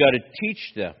 and you've got to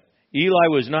teach them. Eli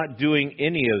was not doing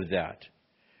any of that.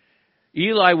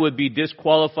 Eli would be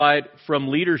disqualified from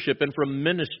leadership and from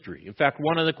ministry. In fact,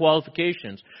 one of the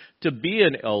qualifications to be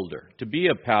an elder, to be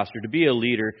a pastor, to be a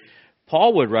leader,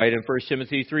 Paul would write in 1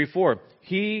 Timothy 3:4,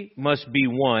 "He must be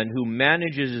one who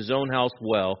manages his own house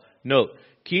well." Note,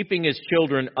 keeping his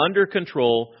children under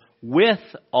control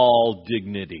with all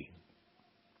dignity.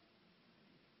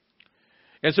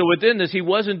 And so within this, he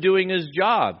wasn't doing his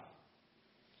job.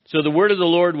 So the word of the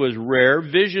Lord was rare.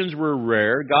 Visions were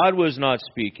rare. God was not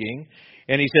speaking.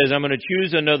 And he says, I'm going to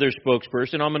choose another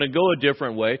spokesperson. I'm going to go a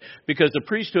different way because the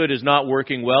priesthood is not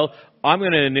working well. I'm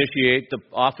going to initiate the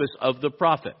office of the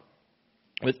prophet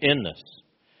within this.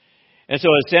 And so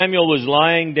as Samuel was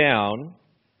lying down,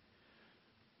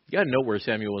 you got to know where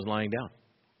Samuel was lying down.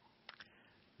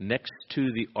 Next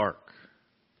to the ark.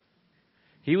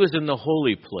 He was in the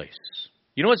holy place.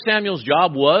 You know what Samuel's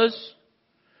job was?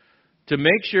 To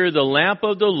make sure the lamp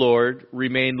of the Lord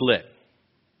remained lit.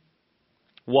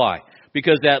 Why?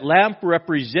 Because that lamp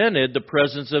represented the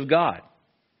presence of God.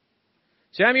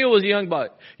 Samuel was a young boy.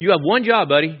 You have one job,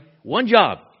 buddy. One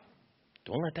job.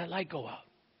 Don't let that light go out.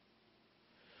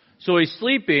 So he's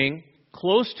sleeping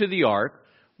close to the ark.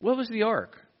 What was the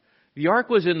ark? The ark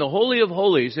was in the Holy of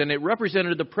Holies, and it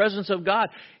represented the presence of God.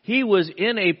 He was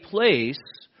in a place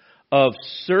of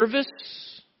service,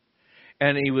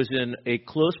 and he was in a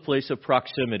close place of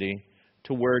proximity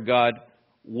to where God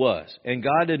was. And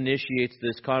God initiates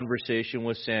this conversation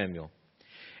with Samuel.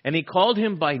 And he called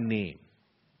him by name.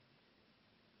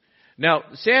 Now,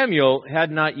 Samuel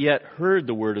had not yet heard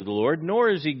the word of the Lord, nor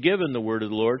is he given the word of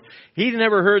the Lord. He'd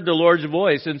never heard the Lord's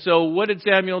voice. And so what did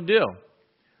Samuel do?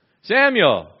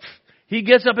 Samuel! He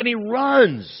gets up and he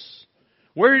runs.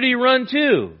 Where did he run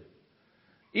to?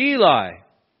 Eli.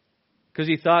 Because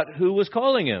he thought, who was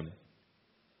calling him?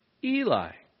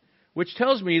 Eli. Which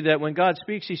tells me that when God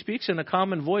speaks, He speaks in a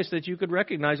common voice that you could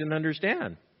recognize and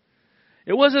understand.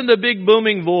 It wasn't the big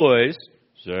booming voice,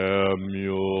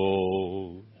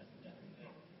 Samuel.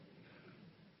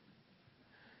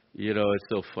 You know, it's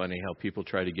so funny how people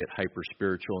try to get hyper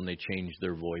spiritual and they change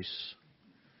their voice.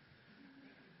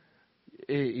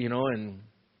 You know, and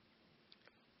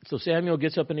so Samuel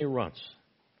gets up and he runs.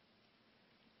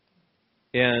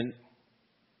 And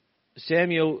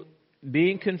Samuel,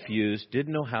 being confused,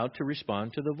 didn't know how to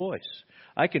respond to the voice.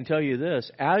 I can tell you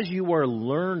this, as you are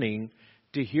learning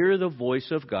to hear the voice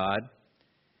of God,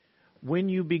 when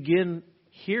you begin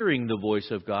hearing the voice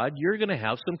of God, you're going to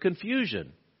have some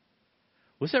confusion.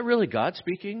 Was that really God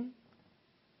speaking?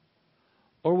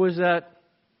 Or was that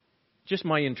just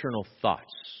my internal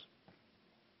thoughts?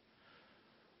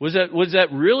 Was that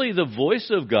really the voice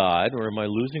of God, or am I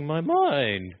losing my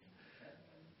mind?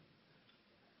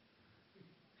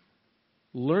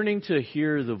 Learning to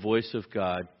hear the voice of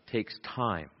God takes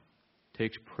time,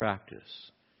 takes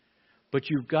practice. But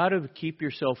you've got to keep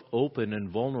yourself open and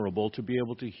vulnerable to be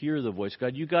able to hear the voice of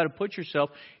God. You've got to put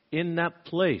yourself in that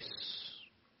place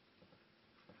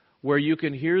where you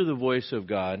can hear the voice of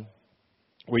God,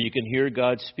 where you can hear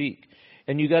God speak.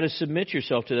 And you've got to submit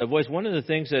yourself to that voice. One of the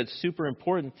things that's super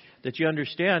important that you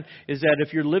understand is that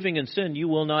if you're living in sin, you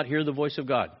will not hear the voice of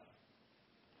God.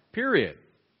 Period.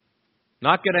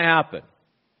 Not going to happen.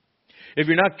 If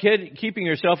you're not keeping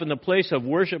yourself in the place of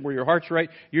worship where your heart's right,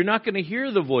 you're not going to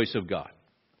hear the voice of God.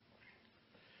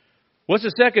 What's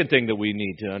the second thing that we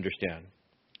need to understand?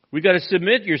 We've got to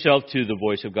submit yourself to the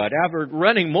voice of God. After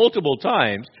running multiple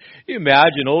times, you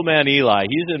imagine old man Eli,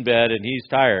 he's in bed and he's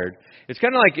tired. It's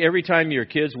kind of like every time your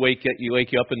kids wake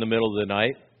you up in the middle of the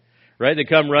night, right? They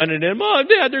come running in, Mom,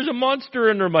 Dad, there's a monster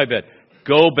under my bed.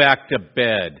 Go back to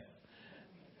bed.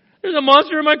 There's a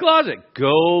monster in my closet.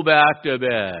 Go back to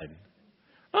bed.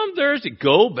 I'm thirsty.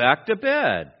 Go back to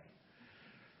bed.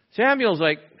 Samuel's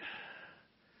like,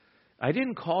 I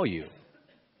didn't call you.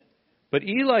 But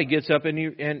Eli gets up and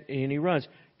he runs.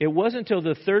 It wasn't until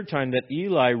the third time that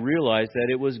Eli realized that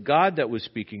it was God that was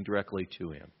speaking directly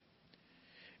to him.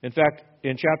 In fact,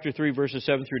 in chapter 3, verses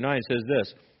 7 through 9, it says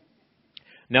this.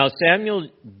 Now Samuel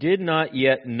did not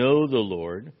yet know the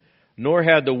Lord, nor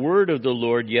had the word of the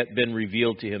Lord yet been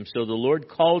revealed to him. So the Lord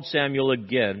called Samuel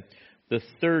again the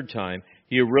third time.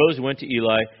 He arose and went to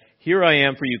Eli. Here I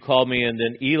am, for you called me. And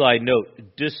then Eli,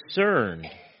 note, discerned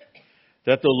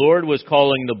that the Lord was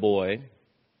calling the boy.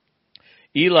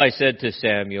 Eli said to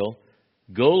Samuel,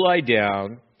 go lie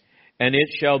down, and it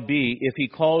shall be, if he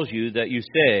calls you, that you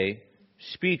say,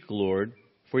 speak, Lord,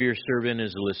 for your servant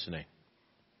is listening.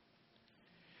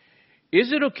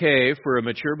 Is it okay for a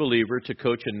mature believer to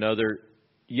coach another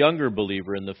younger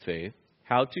believer in the faith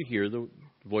how to hear the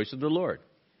voice of the Lord?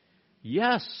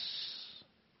 Yes.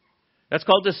 That's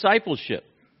called discipleship.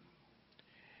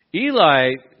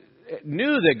 Eli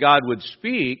knew that God would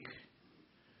speak,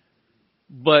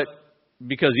 but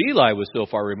because Eli was so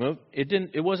far removed,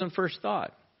 it wasn't first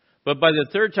thought. But by the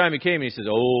third time he came, he says,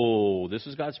 oh, this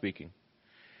is God speaking.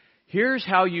 Here's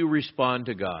how you respond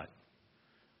to God.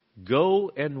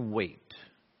 Go and wait.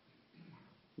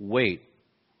 Wait.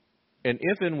 And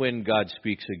if and when God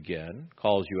speaks again,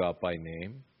 calls you out by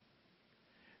name,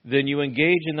 then you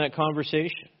engage in that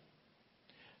conversation.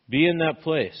 Be in that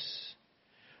place.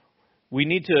 We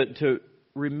need to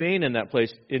remain in that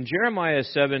place. In Jeremiah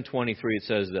 7:23, it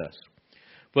says this.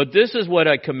 But this is what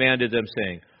I commanded them,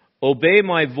 saying, obey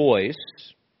my voice,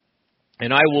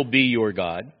 and I will be your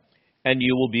God, and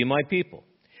you will be my people.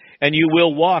 And you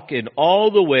will walk in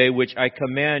all the way which I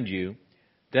command you,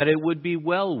 that it would be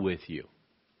well with you.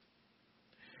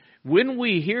 When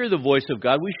we hear the voice of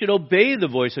God, we should obey the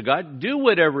voice of God, do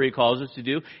whatever He calls us to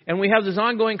do, and we have this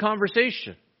ongoing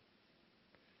conversation.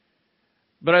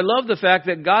 But I love the fact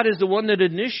that God is the one that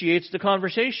initiates the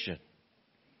conversation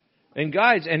and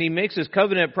guides, and He makes His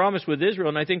covenant promise with Israel,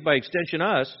 and I think by extension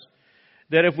us,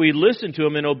 that if we listen to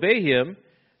Him and obey Him,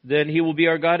 then He will be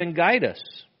our God and guide us.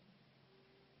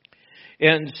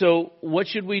 And so what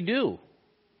should we do?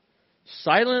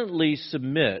 Silently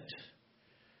submit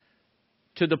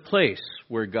to the place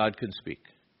where God can speak.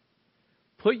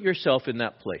 Put yourself in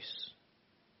that place.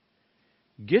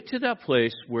 Get to that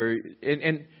place where,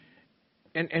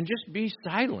 and just be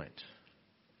silent.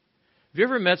 Have you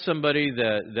ever met somebody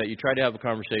that you tried to have a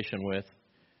conversation with,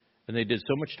 and they did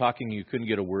so much talking you couldn't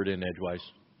get a word in edgewise?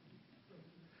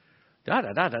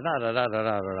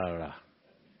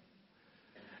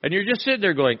 And you're just sitting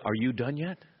there going, are you done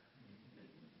yet?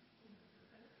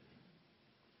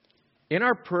 in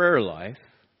our prayer life,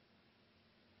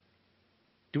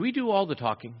 do we do all the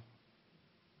talking?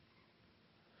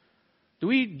 Do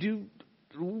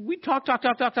we talk?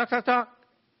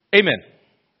 Amen.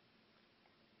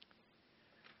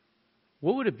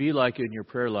 What would it be like in your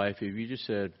prayer life if you just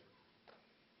said,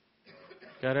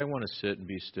 God, I want to sit and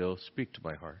be still. Speak to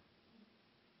my heart.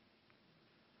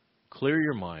 Clear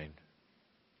your mind.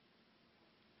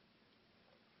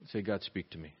 Say, God, speak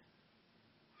to me.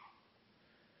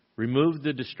 Remove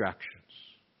the distractions.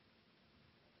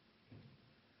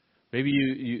 Maybe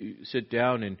you sit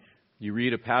down and you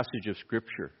read a passage of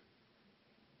Scripture.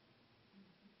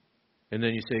 And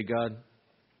then you say, God,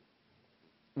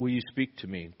 will you speak to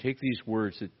me? Take these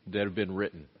words that have been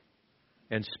written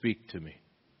and speak to me.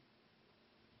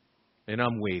 And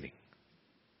I'm waiting.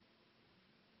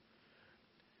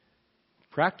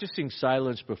 Practicing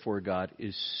silence before God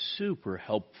is super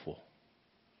helpful.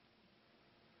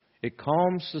 It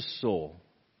calms the soul,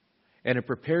 and it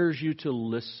prepares you to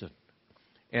listen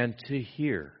and to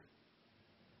hear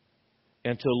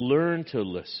and to learn to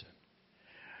listen.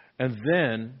 And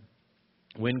then,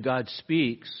 when God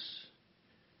speaks,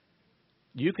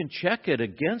 you can check it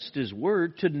against His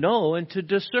Word to know and to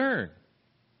discern.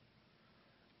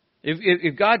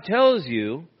 If God tells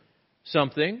you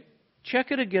something,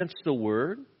 check it against the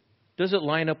Word. Does it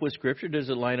line up with Scripture? Does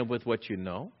it line up with what you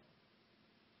know?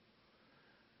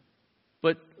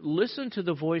 But listen to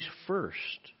the voice first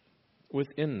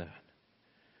within that.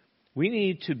 We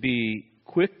need to be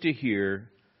quick to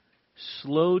hear,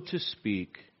 slow to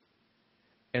speak,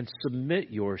 and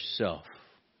submit yourself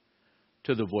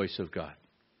to the voice of God.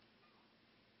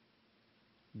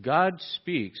 God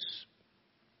speaks,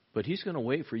 but He's going to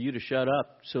wait for you to shut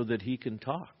up so that He can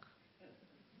talk.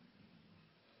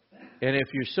 And if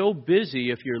you're so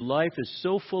busy, if your life is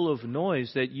so full of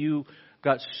noise that you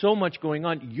got so much going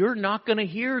on, you're not going to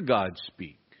hear God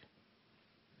speak.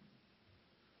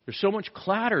 There's so much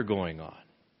clatter going on.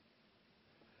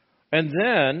 And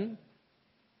then,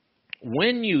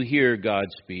 when you hear God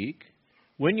speak,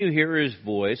 when you hear His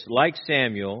voice, like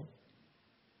Samuel,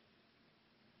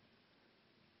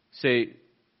 say,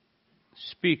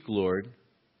 speak, Lord,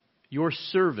 your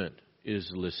servant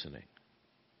is listening.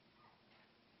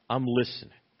 I'm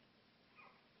listening.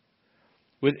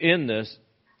 Within this,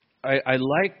 I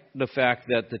like the fact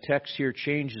that the text here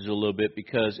changes a little bit,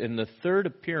 because in the third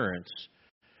appearance,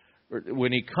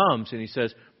 when He comes and He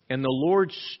says, and the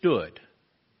Lord stood.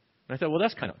 And I thought, well,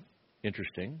 that's kind of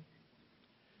interesting.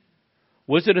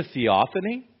 Was it a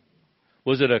theophany?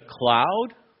 Was it a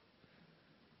cloud?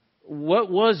 What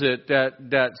was it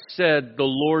that said the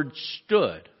Lord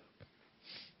stood?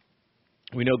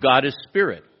 We know God is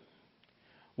spirit.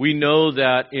 We know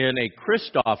that in a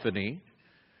Christophany,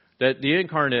 that the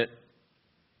incarnate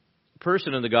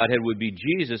person of the Godhead would be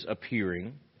Jesus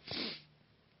appearing.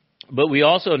 But we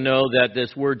also know that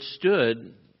this word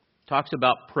stood talks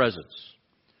about presence.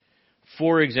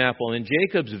 For example, in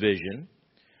Jacob's vision,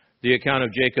 the account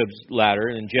of Jacob's ladder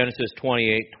in Genesis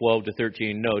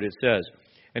 28:12-13, note it says,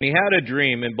 and he had a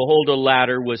dream, and behold, a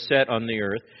ladder was set on the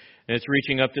earth, and it's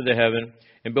reaching up to the heaven.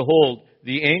 And behold,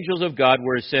 the angels of God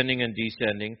were ascending and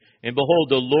descending. And behold,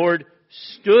 the Lord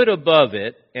stood above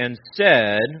it and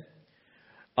said,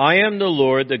 I am the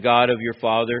Lord, the God of your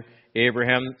father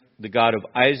Abraham, the God of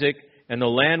Isaac, and the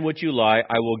land which you lie,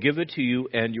 I will give it to you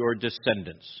and your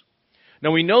descendants.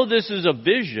 Now we know this is a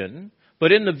vision,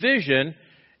 but in the vision,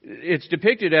 it's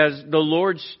depicted as the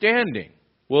Lord standing.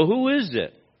 Well, who is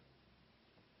it?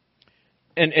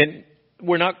 And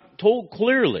we're not told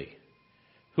clearly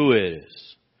who it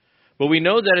is. But we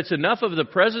know that it's enough of the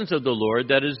presence of the Lord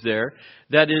that is there,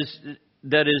 that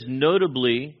is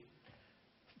notably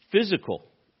physical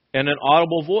and an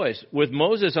audible voice. With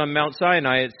Moses on Mount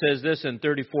Sinai, it says this in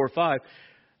 34:5,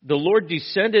 the Lord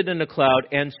descended in a cloud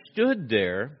and stood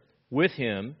there with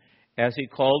him as he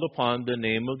called upon the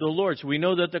name of the Lord. So we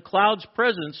know that the cloud's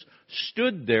presence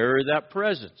stood there, or that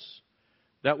presence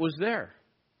that was there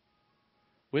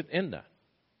within that.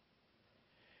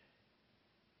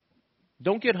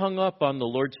 Don't get hung up on the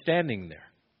Lord standing there.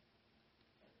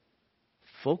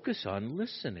 Focus on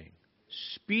listening.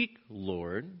 Speak,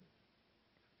 Lord.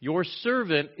 Your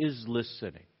servant is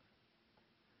listening.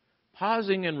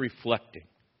 Pausing and reflecting.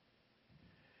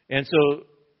 And so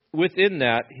within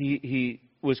that, he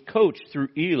was coached through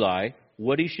Eli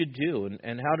what he should do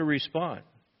and how to respond.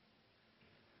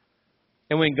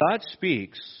 And when God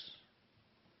speaks,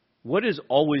 what is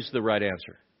always the right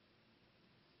answer?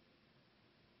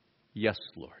 Yes,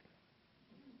 Lord.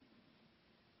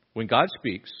 When God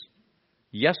speaks,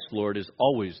 yes, Lord is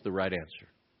always the right answer.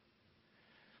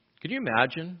 Can you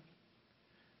imagine?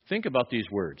 Think about these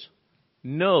words.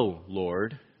 No,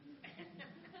 Lord.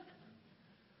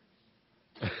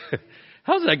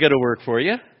 How's that going to work for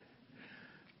you?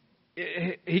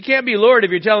 He can't be Lord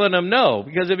if you're telling him no,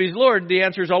 because if he's Lord, the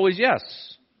answer is always yes.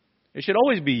 It should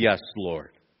always be yes,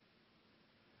 Lord.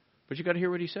 But you got to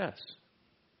hear what he says.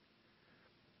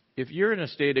 If you're in a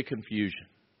state of confusion,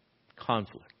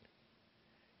 conflict,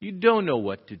 you don't know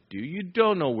what to do, you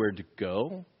don't know where to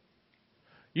go,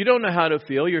 you don't know how to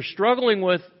feel, you're struggling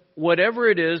with whatever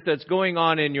it is that's going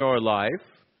on in your life,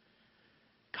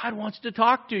 God wants to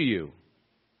talk to you.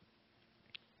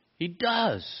 He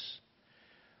does.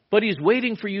 But He's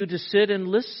waiting for you to sit and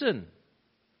listen.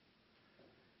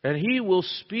 And He will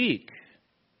speak.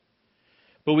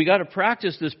 But we got to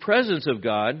practice this presence of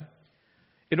God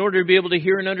in order to be able to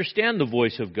hear and understand the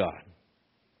voice of God.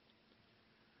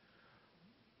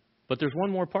 But there's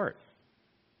one more part.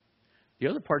 The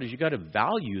other part is you got to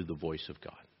value the voice of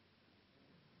God.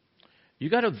 You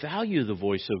got to value the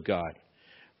voice of God.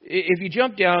 If you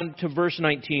jump down to verse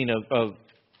 19 of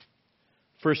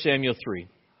 1 Samuel 3,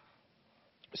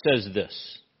 it says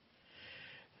this: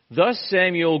 Thus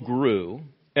Samuel grew,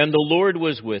 and the Lord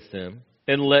was with him,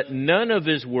 and let none of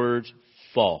his words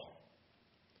fall.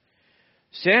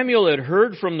 Samuel had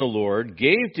heard from the Lord,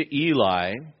 gave to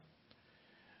Eli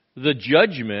the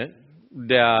judgment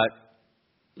that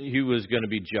he was going to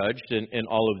be judged in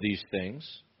all of these things.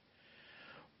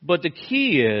 But the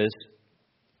key is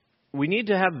we need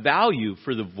to have value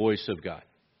for the voice of God.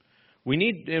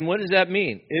 And what does that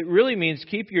mean? It really means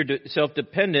keep yourself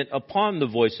dependent upon the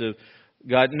voice of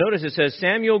God. Notice it says,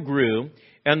 Samuel grew,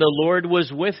 and the Lord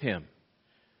was with him.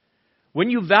 When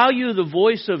you value the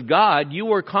voice of God,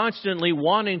 you are constantly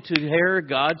wanting to hear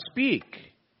God speak.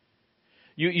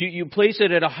 You place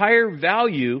it at a higher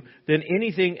value than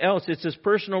anything else. It's this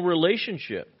personal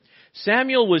relationship.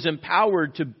 Samuel was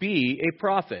empowered to be a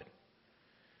prophet.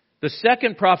 The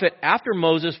second prophet after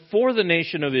Moses for the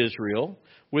nation of Israel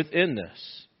within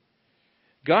this.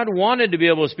 God wanted to be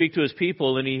able to speak to His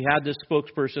people, and He had this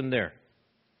spokesperson there.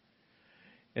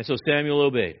 And so Samuel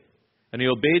obeyed. And he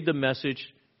obeyed the message,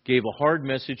 gave a hard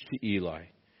message to Eli.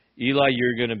 Eli,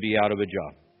 you're going to be out of a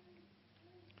job.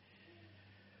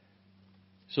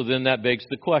 So then that begs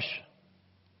the question.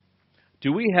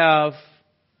 Do we have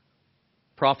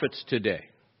prophets today?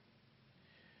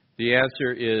 The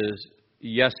answer is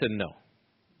yes and no.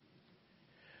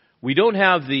 We don't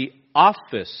have the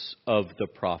office of the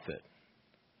prophet,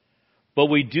 but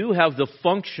we do have the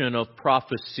function of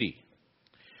prophecy.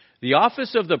 The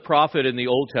office of the prophet in the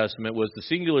Old Testament was the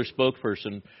singular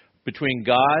spokesperson between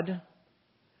God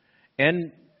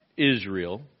and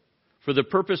Israel for the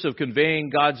purpose of conveying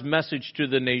God's message to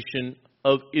the nation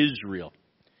of Israel.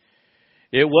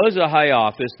 It was a high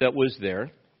office that was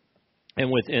there,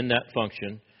 and within that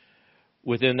function,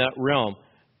 within that realm.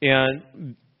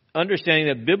 And understanding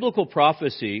that biblical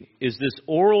prophecy is this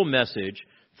oral message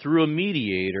through a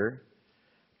mediator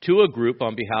to a group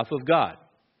on behalf of God.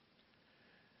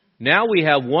 Now we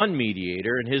have one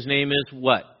mediator, and His name is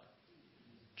what?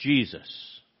 Jesus.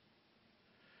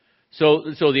 So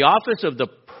the office of the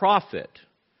prophet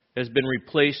has been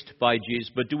replaced by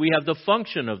Jesus. But do we have the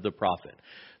function of the prophet?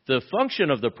 The function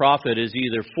of the prophet is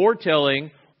either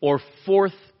foretelling or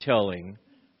forthtelling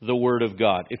the Word of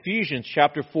God. Ephesians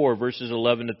chapter 4, verses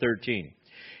 11 to 13.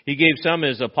 He gave some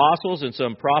as apostles and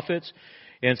some prophets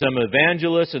and some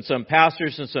evangelists and some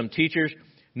pastors and some teachers.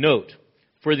 Note,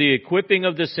 for the equipping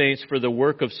of the saints for the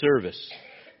work of service,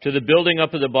 to the building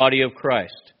up of the body of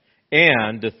Christ.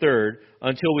 And the third,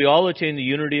 until we all attain the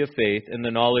unity of faith and the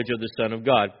knowledge of the Son of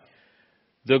God.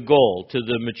 The goal,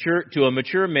 to a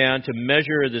mature man, to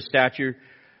measure the stature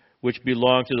which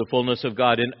belong to the fullness of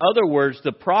God. In other words,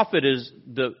 the prophet is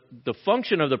the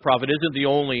function of the prophet isn't the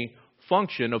only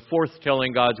function of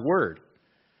foretelling God's word.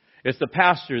 It's the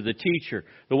pastor, the teacher,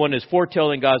 the one who's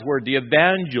foretelling God's word, the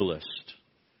evangelist.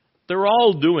 They're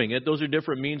all doing it. Those are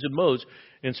different means and modes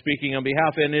in speaking on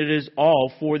behalf, and it is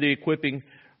all for the equipping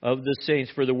of the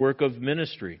saints for the work of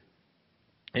ministry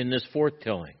in this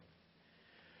foretelling.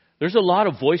 There's a lot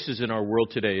of voices in our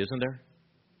world today, isn't there?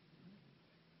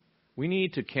 We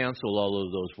need to cancel all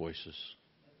of those voices.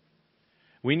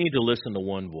 We need to listen to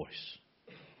one voice.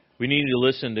 We need to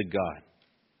listen to God.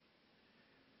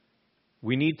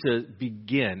 We need to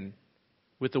begin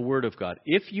with the Word of God.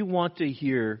 If you want to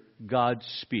hear God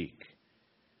speak,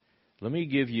 let me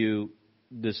give you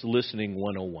this listening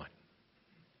 101.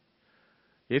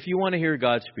 If you want to hear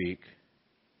God speak,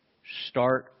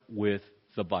 start with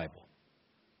the Bible.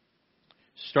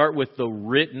 Start with the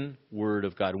written Word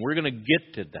of God. And we're going to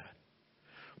get to that.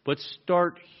 But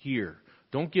start here.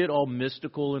 Don't get all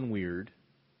mystical and weird.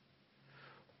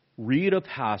 read a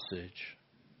passage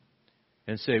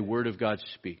and say, Word of God,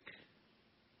 speak.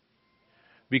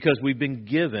 Because we've been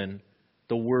given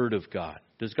the Word of God.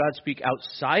 Does God speak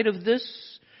outside of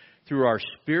this through our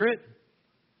spirit?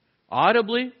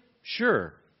 Audibly?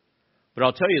 Sure. But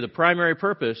I'll tell you, the primary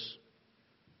purpose,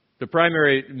 the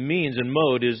primary means and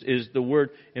mode is the Word.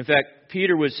 In fact,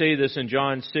 Peter would say this in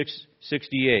John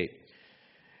 6:68.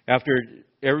 After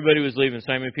everybody was leaving,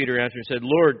 Simon Peter answered and said,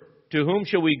 Lord, to whom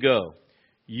shall we go?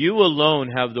 You alone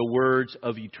have the words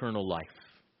of eternal life.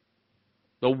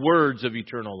 The words of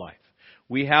eternal life.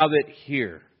 We have it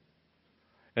here.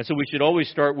 And so we should always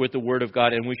start with the Word of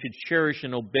God, and we should cherish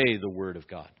and obey the Word of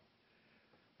God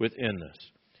within this.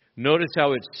 Notice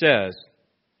how it says,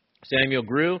 Samuel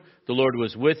grew, the Lord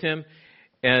was with him,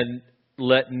 and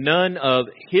let none of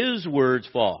his words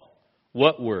fall.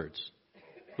 What words?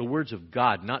 The words of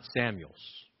God, not Samuel's.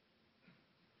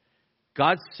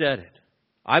 God said it.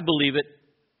 I believe it.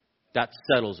 That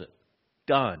settles it.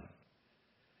 Done.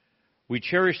 We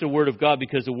cherish the Word of God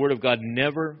because the Word of God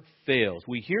never fails.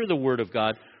 We hear the Word of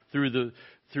God through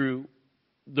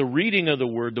the reading of the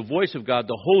Word, the voice of God,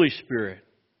 the Holy Spirit.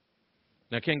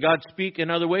 Now, can God speak in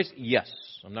other ways? Yes.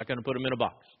 I'm not going to put him in a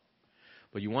box.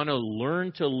 But you want to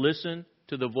learn to listen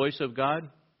to the voice of God?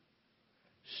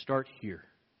 Start here.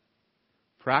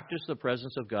 Practice the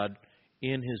presence of God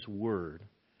in His Word.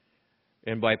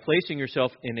 And by placing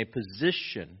yourself in a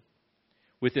position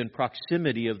within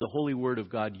proximity of the Holy Word of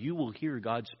God, you will hear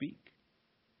God speak.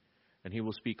 And He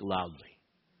will speak loudly.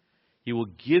 He will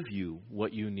give you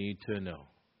what you need to know.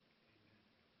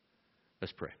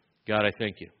 Let's pray. God, I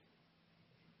thank you.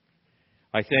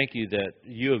 I thank you that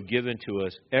you have given to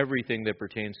us everything that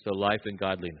pertains to life and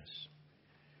godliness.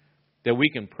 That we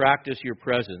can practice your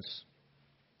presence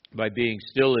by being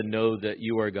still and know that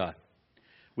you are God.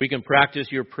 We can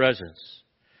practice your presence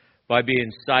by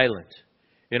being silent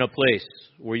in a place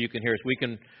where you can hear us.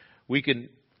 We can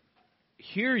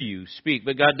hear you speak.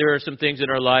 But God, there are some things in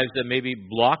our lives that maybe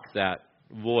block that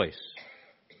voice.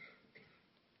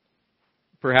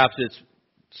 Perhaps it's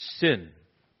sin,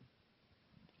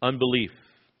 unbelief,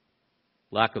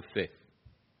 lack of faith.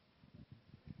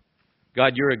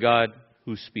 God, you're a God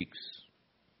who speaks.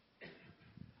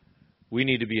 We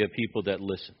need to be a people that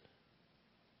listen.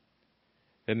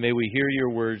 And may we hear your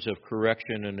words of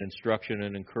correction and instruction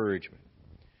and encouragement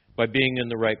by being in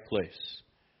the right place,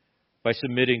 by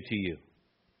submitting to you,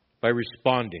 by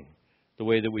responding the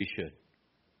way that we should.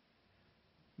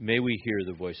 May we hear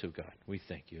the voice of God. We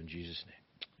thank you in Jesus'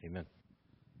 name. Amen.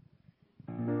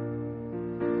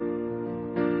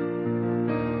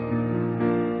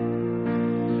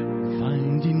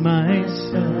 Finding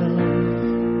myself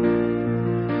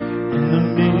in the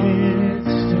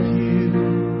midst of you,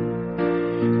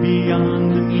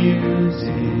 beyond the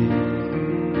music,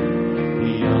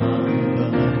 beyond the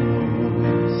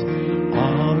noise.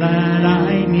 All that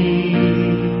I need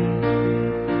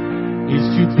is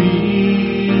to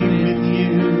be with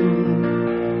you,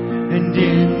 and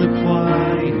in the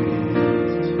quiet,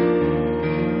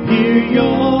 hear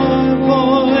your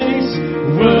voice,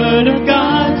 Word of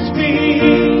God speak.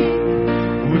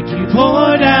 Would you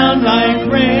pour down like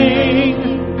rain,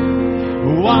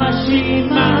 washing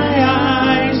my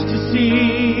eyes to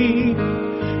see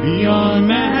your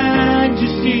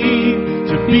majesty,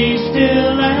 to be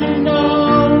still and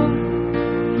know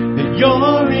that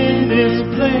you're in this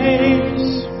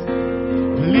place.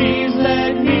 Please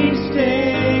let me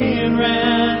stay and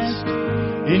rest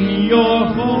in your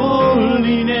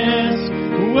holiness.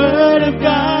 Word of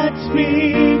God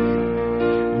speak.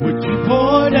 Would you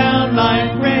pour down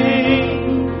like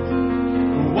rain,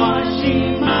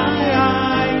 washing my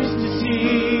eyes to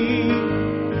see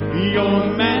your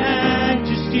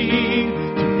majesty,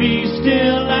 to be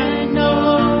still and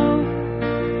know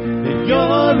that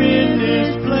you're in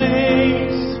this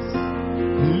place.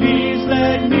 Please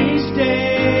let me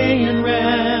stay and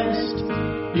rest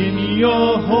in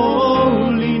your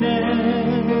holiness.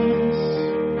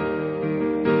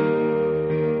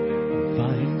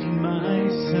 Finding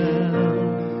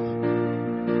myself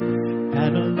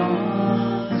at a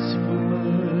loss for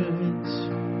words,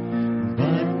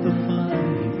 but the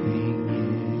funny thing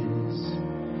is,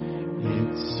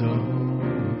 it's okay.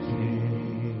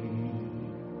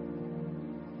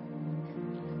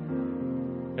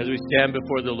 As we stand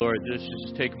before the Lord, let's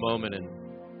just take a moment and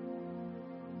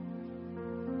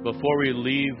before we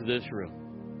leave this room,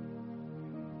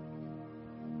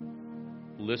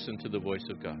 listen to the voice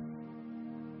of God.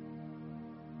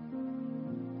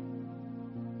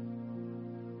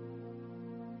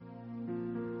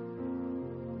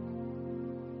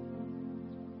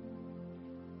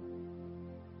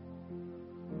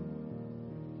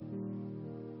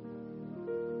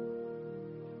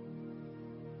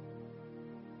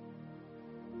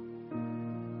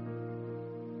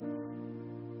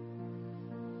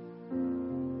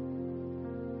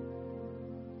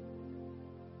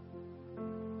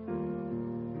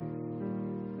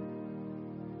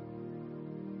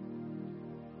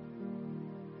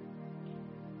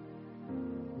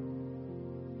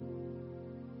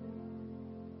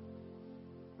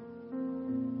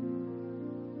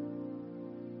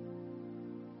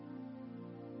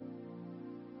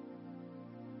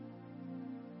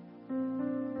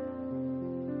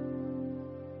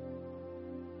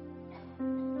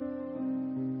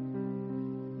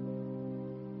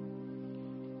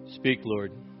 Speak,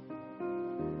 Lord.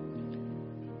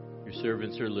 Your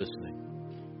servants are listening.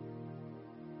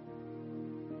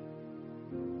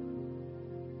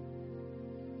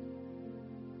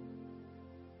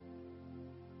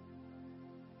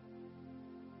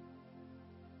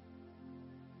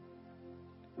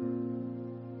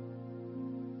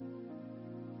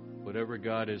 Whatever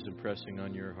God is impressing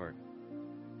on your heart.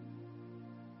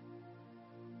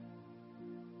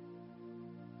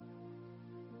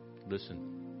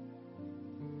 Listen.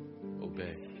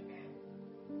 Obey.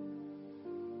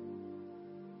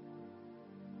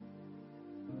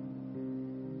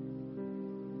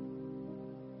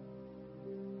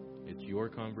 It's your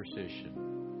conversation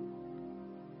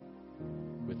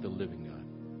with the living God.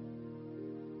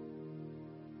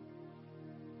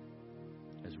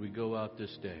 As we go out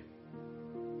this day,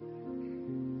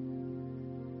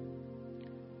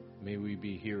 may we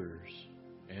be hearers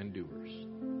and doers.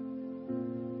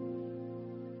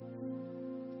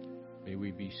 May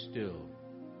we be still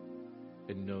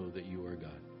and know that you are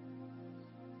God.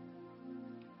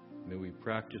 May we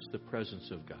practice the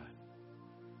presence of God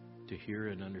to hear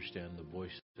and understand the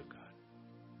voice of God.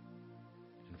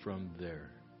 And from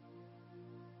there,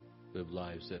 live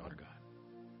lives that honor God.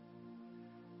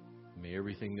 May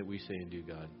everything that we say and do,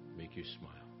 God, make you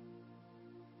smile.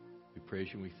 We praise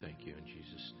you and we thank you in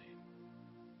Jesus' name.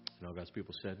 And all God's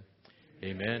people said,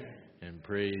 amen and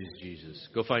praise Jesus.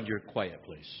 Go find your quiet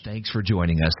place. Thanks for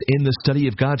joining us in the study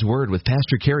of God's Word with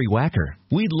Pastor Kerry Wacker.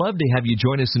 We'd love to have you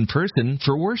join us in person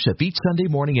for worship each Sunday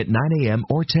morning at 9 a.m.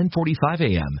 or 10:45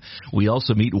 a.m. We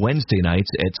also meet Wednesday nights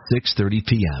at 6:30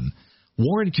 p.m.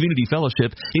 Warren Community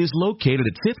Fellowship is located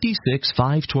at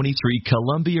 56523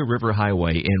 Columbia River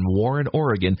Highway in Warren,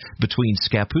 Oregon, between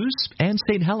Scappoose and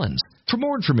St. Helens. For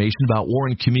more information about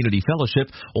Warren Community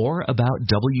Fellowship or about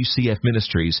WCF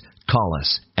Ministries, call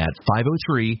us at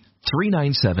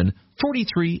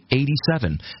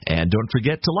 503-397-4387. And don't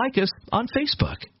forget to like us on Facebook.